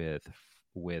 Blackbird, with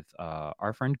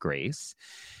our friend Grace,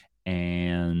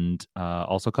 and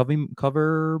also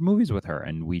cover movies with her.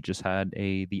 And we just had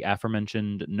the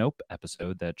aforementioned Nope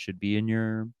episode that should be in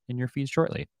your feed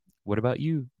shortly. What about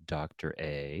you, Dr.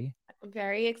 A?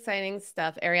 Very exciting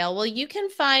stuff, Ariel. Well, you can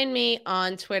find me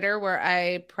on Twitter, where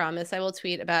I promise I will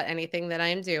tweet about anything that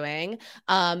I'm doing.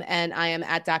 And I am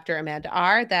at Dr. Amanda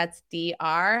R. That's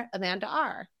Dr. Amanda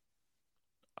R.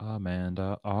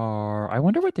 Amanda R. I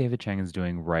wonder what David Chang is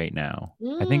doing right now.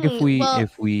 I think if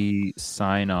we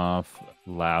sign off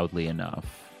loudly enough,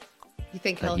 you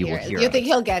think he'll hear it? You think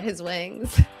he'll get his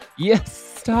wings? Yes.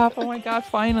 Stop. Oh my God,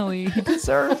 finally. He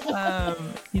deserves them.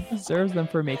 He deserves them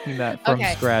for making that from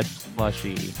scratch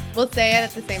plushie. We'll say it at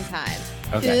the same time.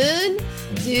 Okay. Une,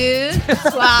 deux,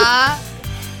 trois.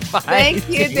 Thank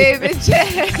you, David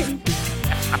Chang.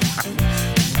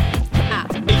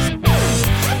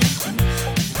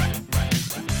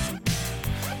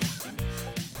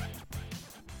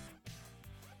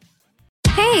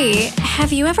 Hey,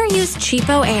 have you ever used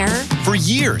Cheapo Air? For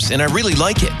years, and I really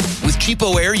like it. With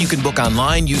Cheapo Air, you can book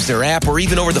online, use their app, or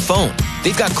even over the phone.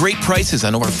 They've got great prices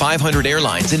on over 500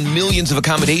 airlines and millions of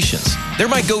accommodations. They're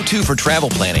my go-to for travel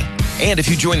planning. And if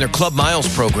you join their Club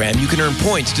Miles program, you can earn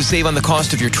points to save on the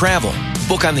cost of your travel.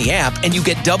 Book on the app, and you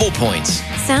get double points.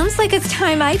 Sounds like it's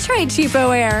time I tried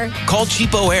Cheapo Air. Call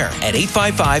Cheapo Air at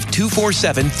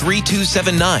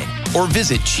 855-247-3279 or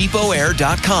visit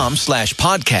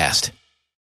cheapoair.com/podcast.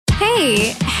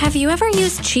 Hey, have you ever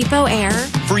used Cheapo Air?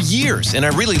 For years, and I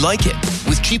really like it.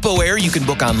 With Cheapo Air, you can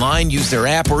book online, use their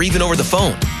app, or even over the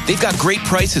phone. They've got great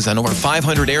prices on over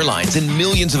 500 airlines and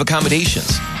millions of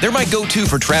accommodations. They're my go-to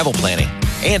for travel planning.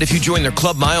 And if you join their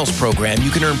Club Miles program,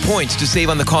 you can earn points to save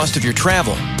on the cost of your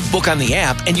travel. Book on the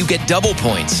app, and you get double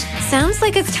points. Sounds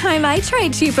like it's time I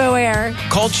tried Cheapo Air.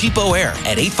 Call Cheapo Air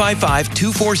at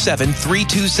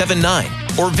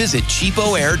 855-247-3279 or visit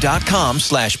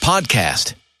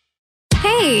cheapoair.com/podcast.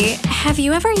 Hey, have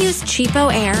you ever used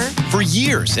Cheapo Air? For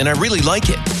years, and I really like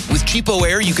it. With Cheapo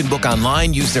Air, you can book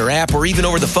online, use their app, or even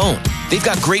over the phone. They've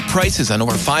got great prices on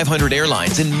over 500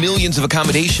 airlines and millions of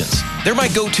accommodations. They're my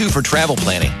go-to for travel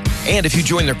planning. And if you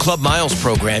join their Club Miles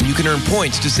program, you can earn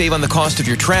points to save on the cost of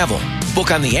your travel. Book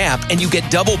on the app, and you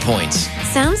get double points.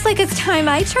 Sounds like it's time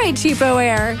I tried Cheapo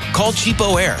Air. Call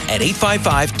Cheapo Air at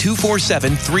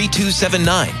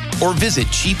 855-247-3279 or visit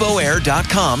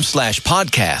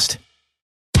cheapoair.com/podcast.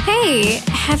 Hey,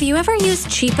 have you ever used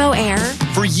Cheapo Air?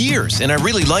 For years, and I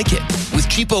really like it. With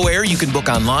Cheapo Air, you can book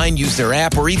online, use their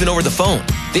app, or even over the phone.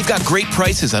 They've got great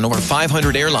prices on over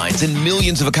 500 airlines and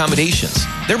millions of accommodations.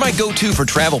 They're my go-to for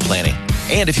travel planning.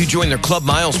 And if you join their Club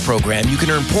Miles program, you can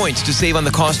earn points to save on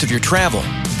the cost of your travel.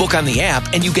 Book on the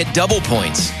app, and you get double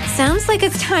points. Sounds like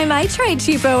it's time I tried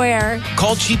Cheapo Air.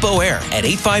 Call Cheapo Air at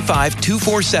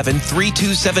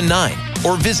 855-247-3279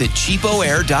 or visit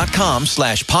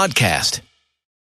cheapoair.com/podcast.